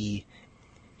the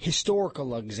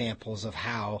historical examples of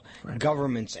how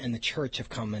governments and the church have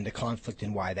come into conflict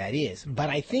and why that is. But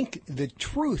I think the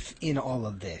truth in all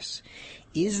of this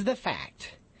is the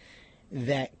fact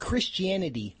that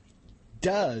Christianity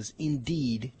does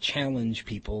indeed challenge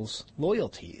people's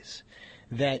loyalties,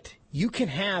 that you can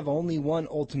have only one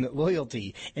ultimate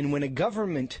loyalty, and when a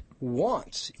government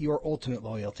wants your ultimate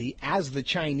loyalty, as the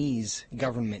Chinese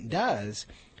government does,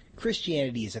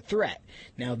 Christianity is a threat.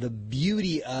 Now, the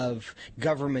beauty of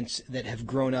governments that have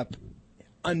grown up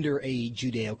under a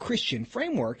Judeo-Christian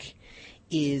framework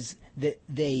is that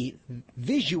they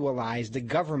visualize the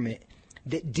government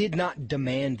that did not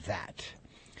demand that.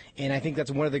 And I think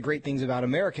that's one of the great things about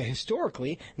America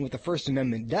historically, and what the First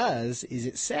Amendment does is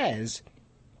it says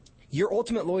your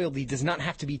ultimate loyalty does not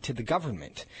have to be to the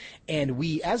government. And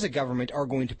we, as a government, are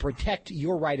going to protect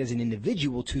your right as an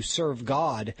individual to serve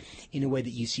God in a way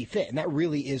that you see fit. And that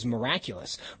really is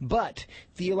miraculous. But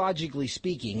theologically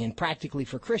speaking, and practically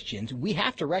for Christians, we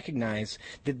have to recognize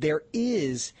that there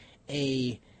is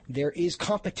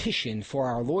competition for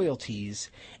our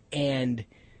loyalties, and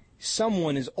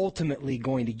someone is ultimately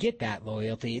going to get that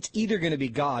loyalty. It's either going to be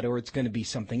God or it's going to be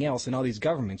something else, and all these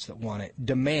governments that want it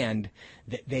demand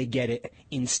that they get it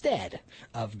instead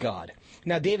of God.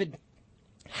 Now, David,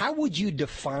 how would you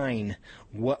define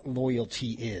what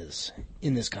loyalty is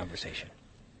in this conversation?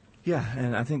 Yeah,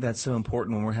 and I think that's so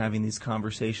important when we're having these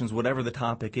conversations, whatever the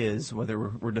topic is, whether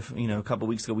we're a couple of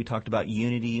weeks ago we talked about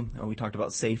unity, we talked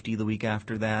about safety the week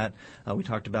after that, we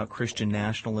talked about Christian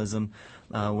nationalism.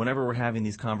 Whenever we're having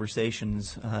these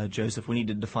conversations, Joseph, we need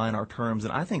to define our terms,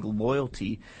 and I think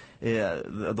loyalty,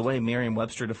 the way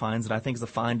Merriam-Webster defines it, I think is a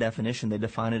fine definition. They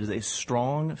define it as a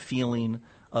strong feeling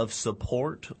of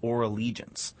support or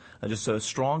allegiance. Just a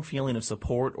strong feeling of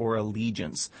support or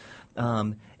allegiance.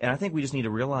 And I think we just need to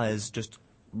realize, just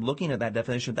looking at that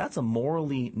definition, that's a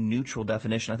morally neutral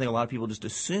definition. I think a lot of people just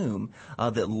assume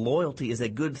that loyalty is a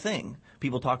good thing.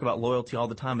 People talk about loyalty all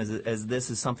the time as this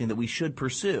is something that we should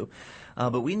pursue.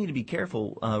 But we need to be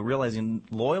careful, realizing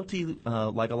loyalty,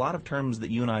 like a lot of terms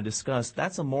that you and I discussed,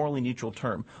 that's a morally neutral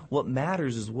term. What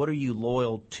matters is, what are you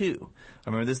loyal to? I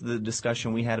remember this is the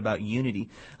discussion we had about unity.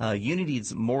 Unity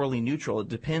is morally neutral. It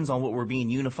depends on what we're being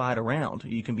unified around.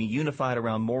 You can be unified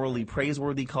around morally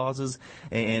praiseworthy causes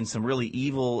and some really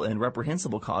evil and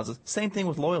reprehensible causes. Same thing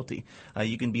with loyalty.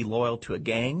 You can be loyal to a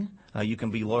gang. You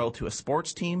can be loyal to a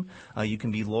sports team. You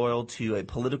can be loyal to a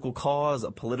political cause,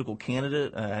 a political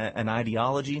candidate, an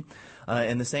ideology.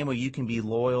 In the same way, you can be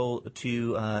loyal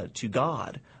to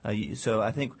God. So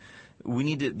I think we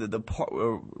need to, the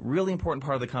really important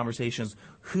part of the conversation is,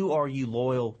 who are you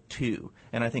loyal to?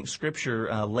 And I think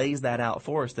Scripture lays that out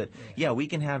for us, that, yeah, we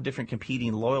can have different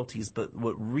competing loyalties, but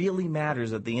what really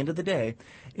matters at the end of the day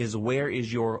is, where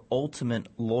is your ultimate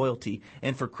loyalty?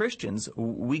 And for Christians,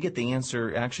 we get the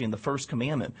answer actually in the first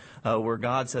commandment, where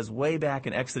God says way back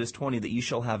in Exodus 20 that you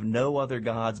shall have no other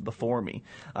gods before me.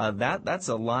 That's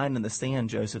a line in the sand,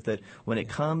 Joseph, that when it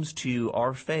comes to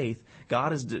our faith,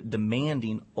 God is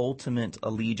demanding ultimate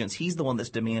allegiance. He's the one that's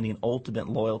demanding ultimate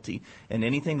loyalty. And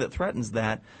anything that threatens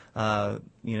that,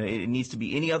 it needs to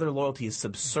be, any other loyalty is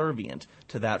subservient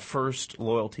to that first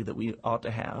loyalty that we ought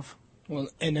to have. Well,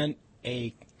 and then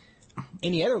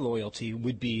any other loyalty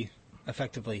would be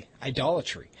effectively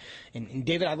idolatry. And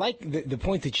David, I like the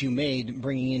point that you made,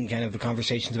 bringing in kind of the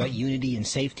conversations about unity and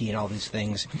safety and all these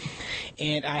things.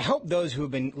 And I hope those who have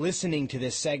been listening to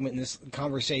this segment and this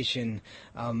conversation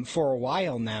for a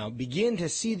while now begin to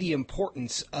see the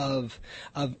importance of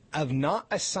not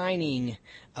assigning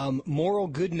moral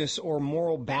goodness or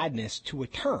moral badness to a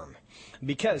term.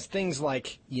 Because things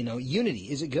like,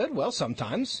 unity, is it good? Well,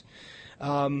 sometimes.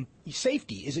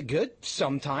 Safety, is it good?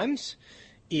 Sometimes.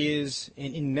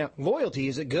 Loyalty,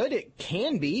 is it good? It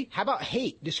can be. How about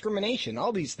hate, discrimination,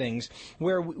 all these things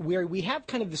where we have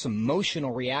kind of this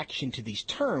emotional reaction to these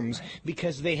terms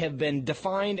because they have been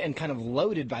defined and kind of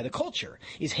loaded by the culture.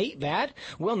 Is hate bad?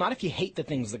 Well, not if you hate the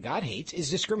things that God hates. Is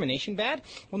discrimination bad?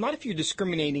 Well, not if you're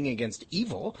discriminating against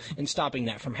evil and stopping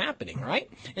that from happening, right?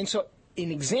 And so in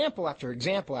example after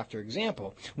example after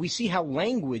example, we see how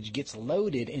language gets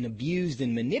loaded and abused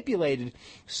and manipulated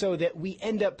so that we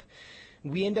end up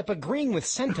agreeing with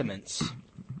sentiments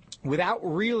without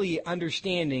really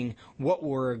understanding what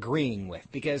we're agreeing with.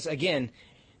 Because, again,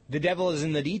 the devil is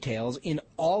in the details in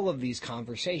all of these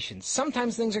conversations.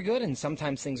 Sometimes things are good and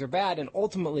sometimes things are bad, and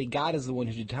ultimately God is the one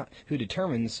who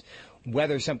determines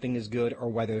whether something is good or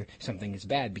whether something is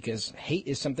bad, because hate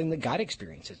is something that God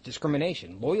experiences.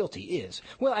 Discrimination, loyalty is.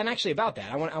 Well, and actually about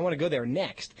that, I want to go there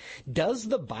next. Does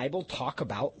the Bible talk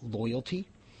about loyalty?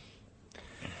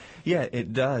 Yeah,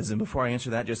 it does. And before I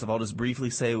answer that, Joseph, I'll just briefly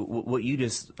say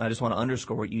I just want to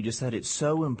underscore what you just said. It's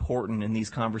so important in these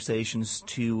conversations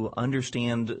to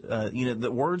understand,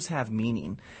 that words have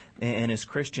meaning. And as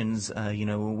Christians,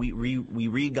 we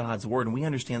read God's Word and we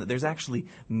understand that there's actually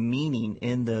meaning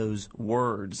in those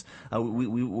words.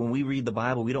 When we read the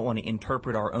Bible, we don't want to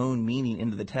interpret our own meaning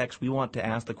into the text. We want to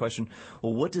ask the question,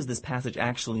 well, what does this passage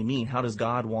actually mean? How does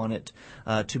God want it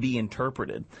to be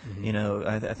interpreted?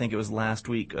 Mm-hmm. I think it was last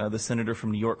week, the senator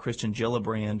from New York, Christian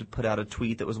Gillibrand, put out a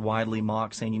tweet that was widely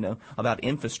mocked saying, about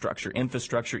infrastructure.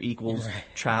 Infrastructure equals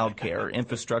childcare.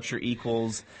 Infrastructure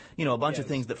equals, a bunch of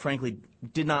things that frankly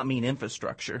did not mean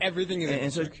infrastructure. Everything is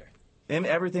infrastructure.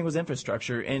 Everything was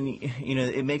infrastructure, and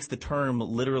it makes the term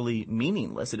literally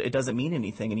meaningless. It doesn't mean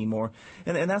anything anymore,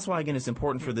 and that's why, again, it's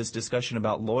important for this discussion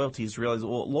about loyalties to realize,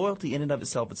 well, loyalty in and of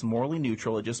itself, it's morally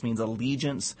neutral. It just means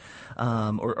allegiance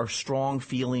or strong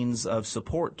feelings of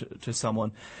support to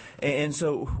someone. And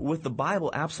so with the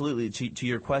Bible, absolutely, to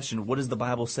your question, what does the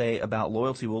Bible say about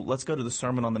loyalty? Well, let's go to the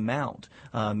Sermon on the Mount,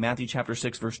 Matthew chapter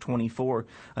 6, verse 24.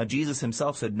 Jesus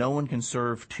himself said, "No one can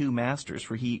serve two masters,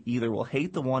 for he either will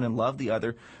hate the one and love the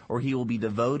other, or he will be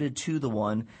devoted to the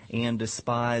one and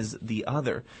despise the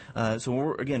other." So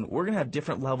we're going to have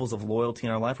different levels of loyalty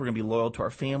in our life. We're going to be loyal to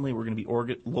our family. We're going to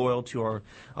be loyal to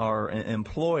our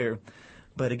employer.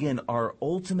 But again, our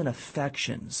ultimate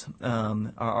affections,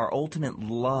 our ultimate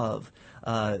love,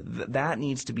 that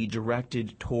needs to be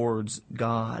directed towards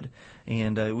God.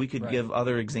 And we could give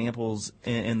other examples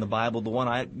in the Bible. The one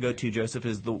I go to, Joseph,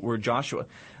 is the word Joshua.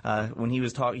 When he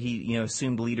was talking, he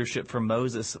assumed leadership from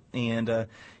Moses, and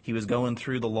he was going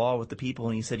through the law with the people,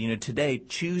 and he said, today,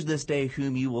 choose this day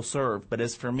whom you will serve. But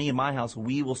as for me and my house,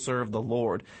 we will serve the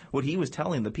Lord. What he was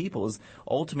telling the people is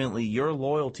ultimately your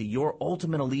loyalty, your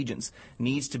ultimate allegiance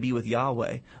needs to be with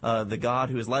Yahweh, the God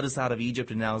who has led us out of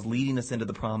Egypt and now is leading us into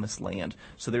the promised land.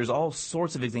 So there's all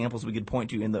sorts of examples we could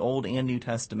point to in the Old and New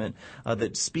Testament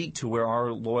that speak to where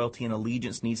our loyalty and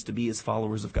allegiance needs to be as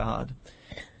followers of God.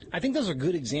 I think those are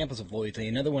good examples of loyalty.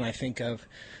 Another one I think of,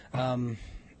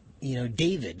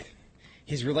 David.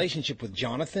 His relationship with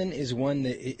Jonathan is one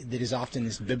that is often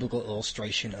this biblical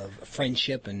illustration of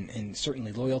friendship and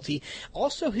certainly loyalty.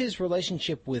 Also, his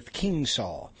relationship with King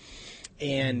Saul,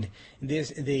 and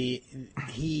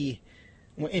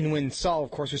when Saul,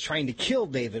 of course, was trying to kill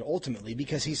David ultimately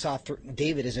because he saw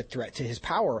David as a threat to his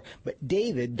power. But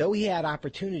David, though he had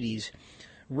opportunities,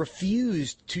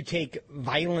 refused to take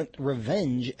violent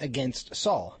revenge against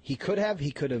Saul. He could have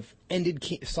ended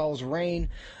Saul's reign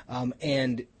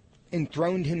and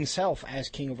enthroned himself as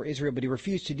king over Israel, but he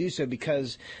refused to do so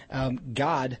because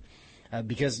God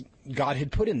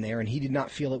had put him there, and he did not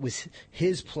feel it was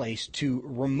his place to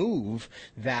remove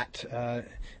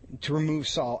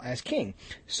Saul as king.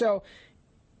 So,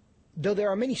 though there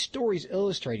are many stories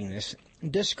illustrating this,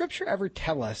 does Scripture ever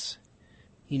tell us,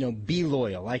 be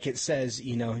loyal? Like it says,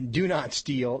 do not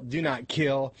steal, do not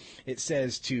kill. It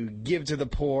says to give to the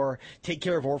poor, take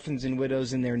care of orphans and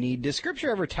widows in their need. Does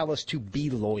Scripture ever tell us to be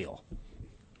loyal?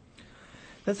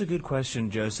 That's a good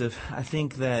question, Joseph. I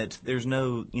think that there's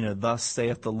no, thus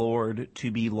saith the Lord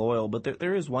to be loyal, but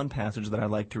there is one passage that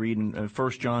I'd like to read in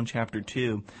 1 John chapter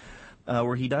 2.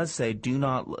 Where he does say, "Do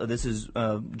not." This is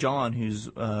John,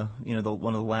 who's one of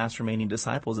the last remaining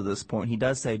disciples at this point. He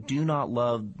does say, "Do not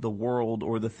love the world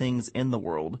or the things in the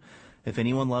world. If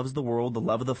anyone loves the world, the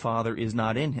love of the Father is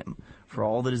not in him. For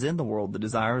all that is in the world, the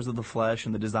desires of the flesh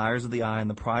and the desires of the eye and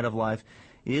the pride of life,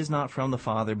 is not from the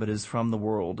Father, but is from the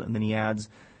world." And then he adds,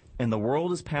 And the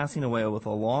world is passing away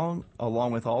along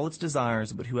with all its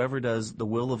desires, but whoever does the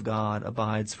will of God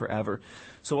abides forever.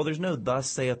 So while there's no thus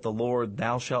saith the Lord,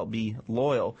 thou shalt be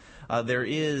loyal, there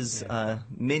is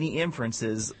many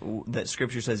inferences that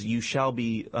Scripture says you shall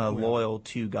be loyal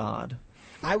to God.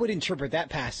 I would interpret that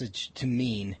passage to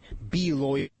mean be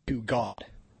loyal to God.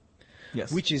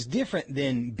 Yes. Which is different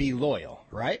than be loyal,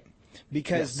 right?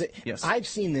 Because Yes. I've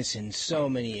seen this in so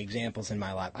many examples in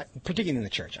my life, particularly in the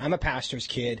church. I'm a pastor's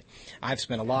kid. I've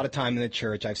spent a lot of time in the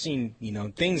church. I've seen,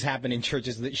 things happen in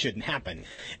churches that shouldn't happen.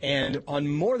 And on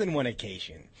more than one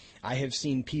occasion, I have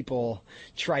seen people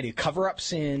try to cover up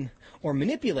sin or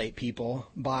manipulate people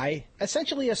by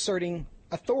essentially asserting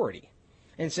authority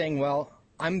and saying, well,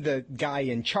 I'm the guy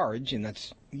in charge, and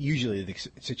that's usually the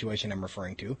situation I'm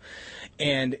referring to,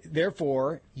 and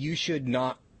therefore you should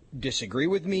not disagree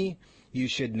with me. You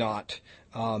should not,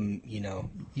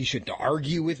 you shouldn't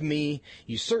argue with me.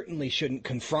 You certainly shouldn't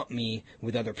confront me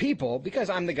with other people because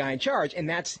I'm the guy in charge, and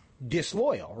that's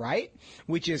disloyal, right?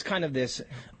 Which is kind of this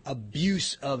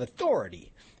abuse of authority.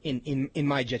 In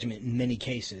my judgment, in many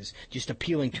cases, just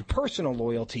appealing to personal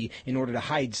loyalty in order to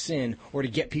hide sin or to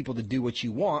get people to do what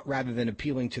you want rather than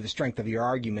appealing to the strength of your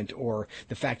argument or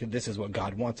the fact that this is what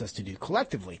God wants us to do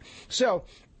collectively. So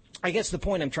I guess the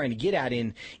point I'm trying to get at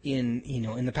in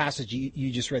the passage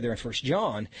you just read there in 1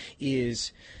 John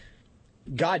is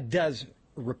God does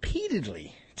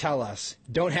repeatedly tell us,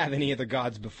 don't have any other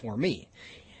gods before me,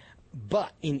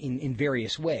 but in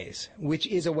various ways, which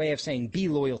is a way of saying be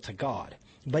loyal to God.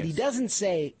 But he doesn't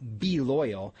say be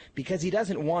loyal because he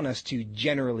doesn't want us to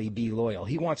generally be loyal.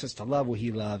 He wants us to love what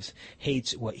he loves,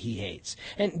 hates what he hates.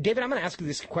 And David, I'm going to ask you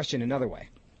this question another way.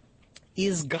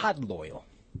 Is God loyal?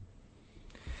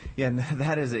 Yeah, and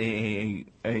that is a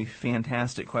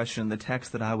fantastic question. The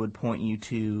text that I would point you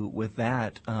to with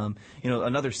that,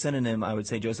 another synonym I would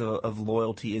say, Joseph, of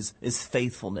loyalty is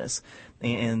faithfulness.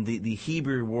 And the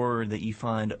Hebrew word that you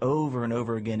find over and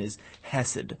over again is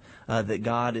hesed, that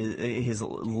God is his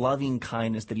loving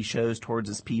kindness that he shows towards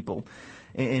his people.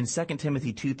 In 2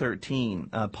 Timothy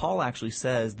 2:13, Paul actually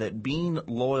says that being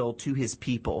loyal to his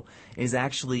people is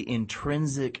actually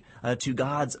intrinsic to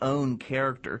God's own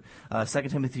character. 2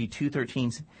 Timothy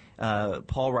 2:13,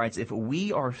 Paul writes, if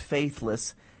we are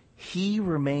faithless, he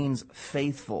remains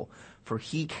faithful, for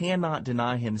he cannot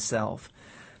deny himself.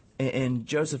 And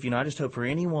Joseph, I just hope for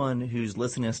anyone who's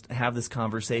listening to have this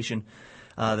conversation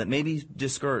that may be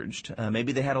discouraged,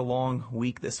 maybe they had a long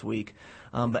week this week,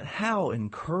 but how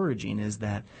encouraging is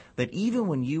that even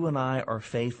when you and I are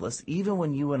faithless, even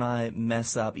when you and I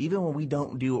mess up, even when we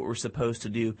don't do what we're supposed to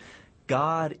do,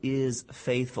 God is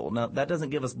faithful. Now, that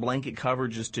doesn't give us blanket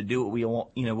coverage just to do what we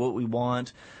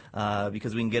want,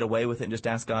 because we can get away with it and just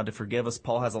ask God to forgive us.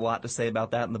 Paul has a lot to say about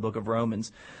that in the book of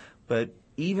Romans. But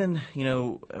even,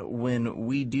 when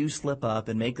we do slip up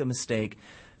and make a mistake,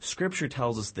 Scripture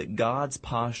tells us that God's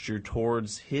posture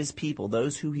towards his people,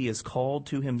 those who he has called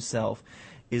to himself,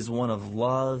 is one of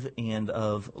love and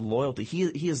of loyalty.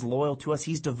 He is loyal to us.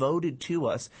 He's devoted to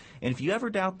us. And if you ever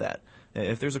doubt that,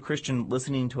 if there's a Christian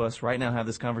listening to us right now have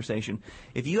this conversation,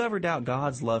 if you ever doubt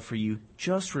God's love for you,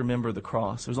 just remember the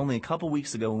cross. It was only a couple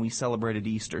weeks ago when we celebrated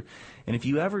Easter. And if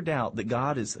you ever doubt that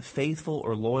God is faithful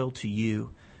or loyal to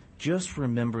you, just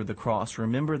remember the cross.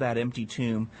 Remember that empty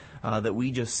tomb that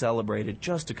we just celebrated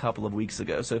just a couple of weeks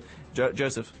ago. So,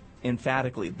 Joseph,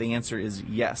 emphatically, the answer is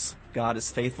yes. God is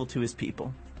faithful to his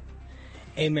people.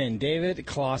 Amen. David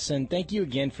Clausen, thank you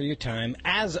again for your time.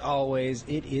 As always,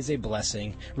 it is a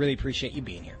blessing. Really appreciate you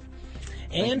being here.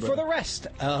 And for the rest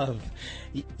of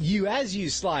you, as you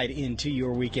slide into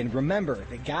your weekend, remember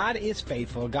that God is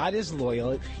faithful. God is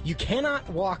loyal. You cannot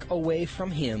walk away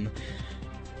from him.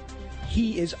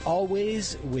 He is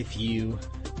always with you.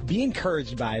 Be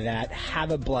encouraged by that.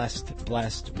 Have a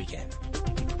blessed weekend.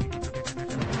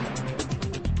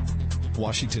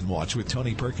 Washington Watch with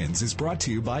Tony Perkins is brought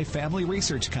to you by Family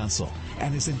Research Council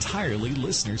and is entirely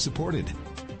listener-supported.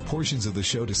 Portions of the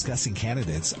show discussing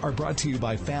candidates are brought to you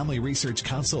by Family Research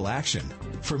Council Action.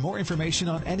 For more information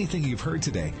on anything you've heard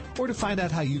today, or to find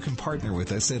out how you can partner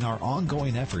with us in our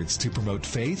ongoing efforts to promote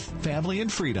faith, family,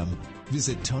 and freedom,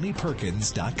 visit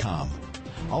TonyPerkins.com.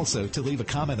 Also, to leave a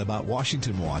comment about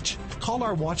Washington Watch, call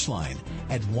our watch line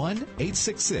at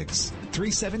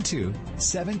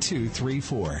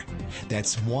 1-866-372-7234.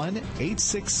 That's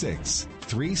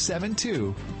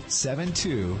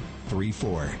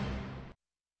 1-866-372-7234.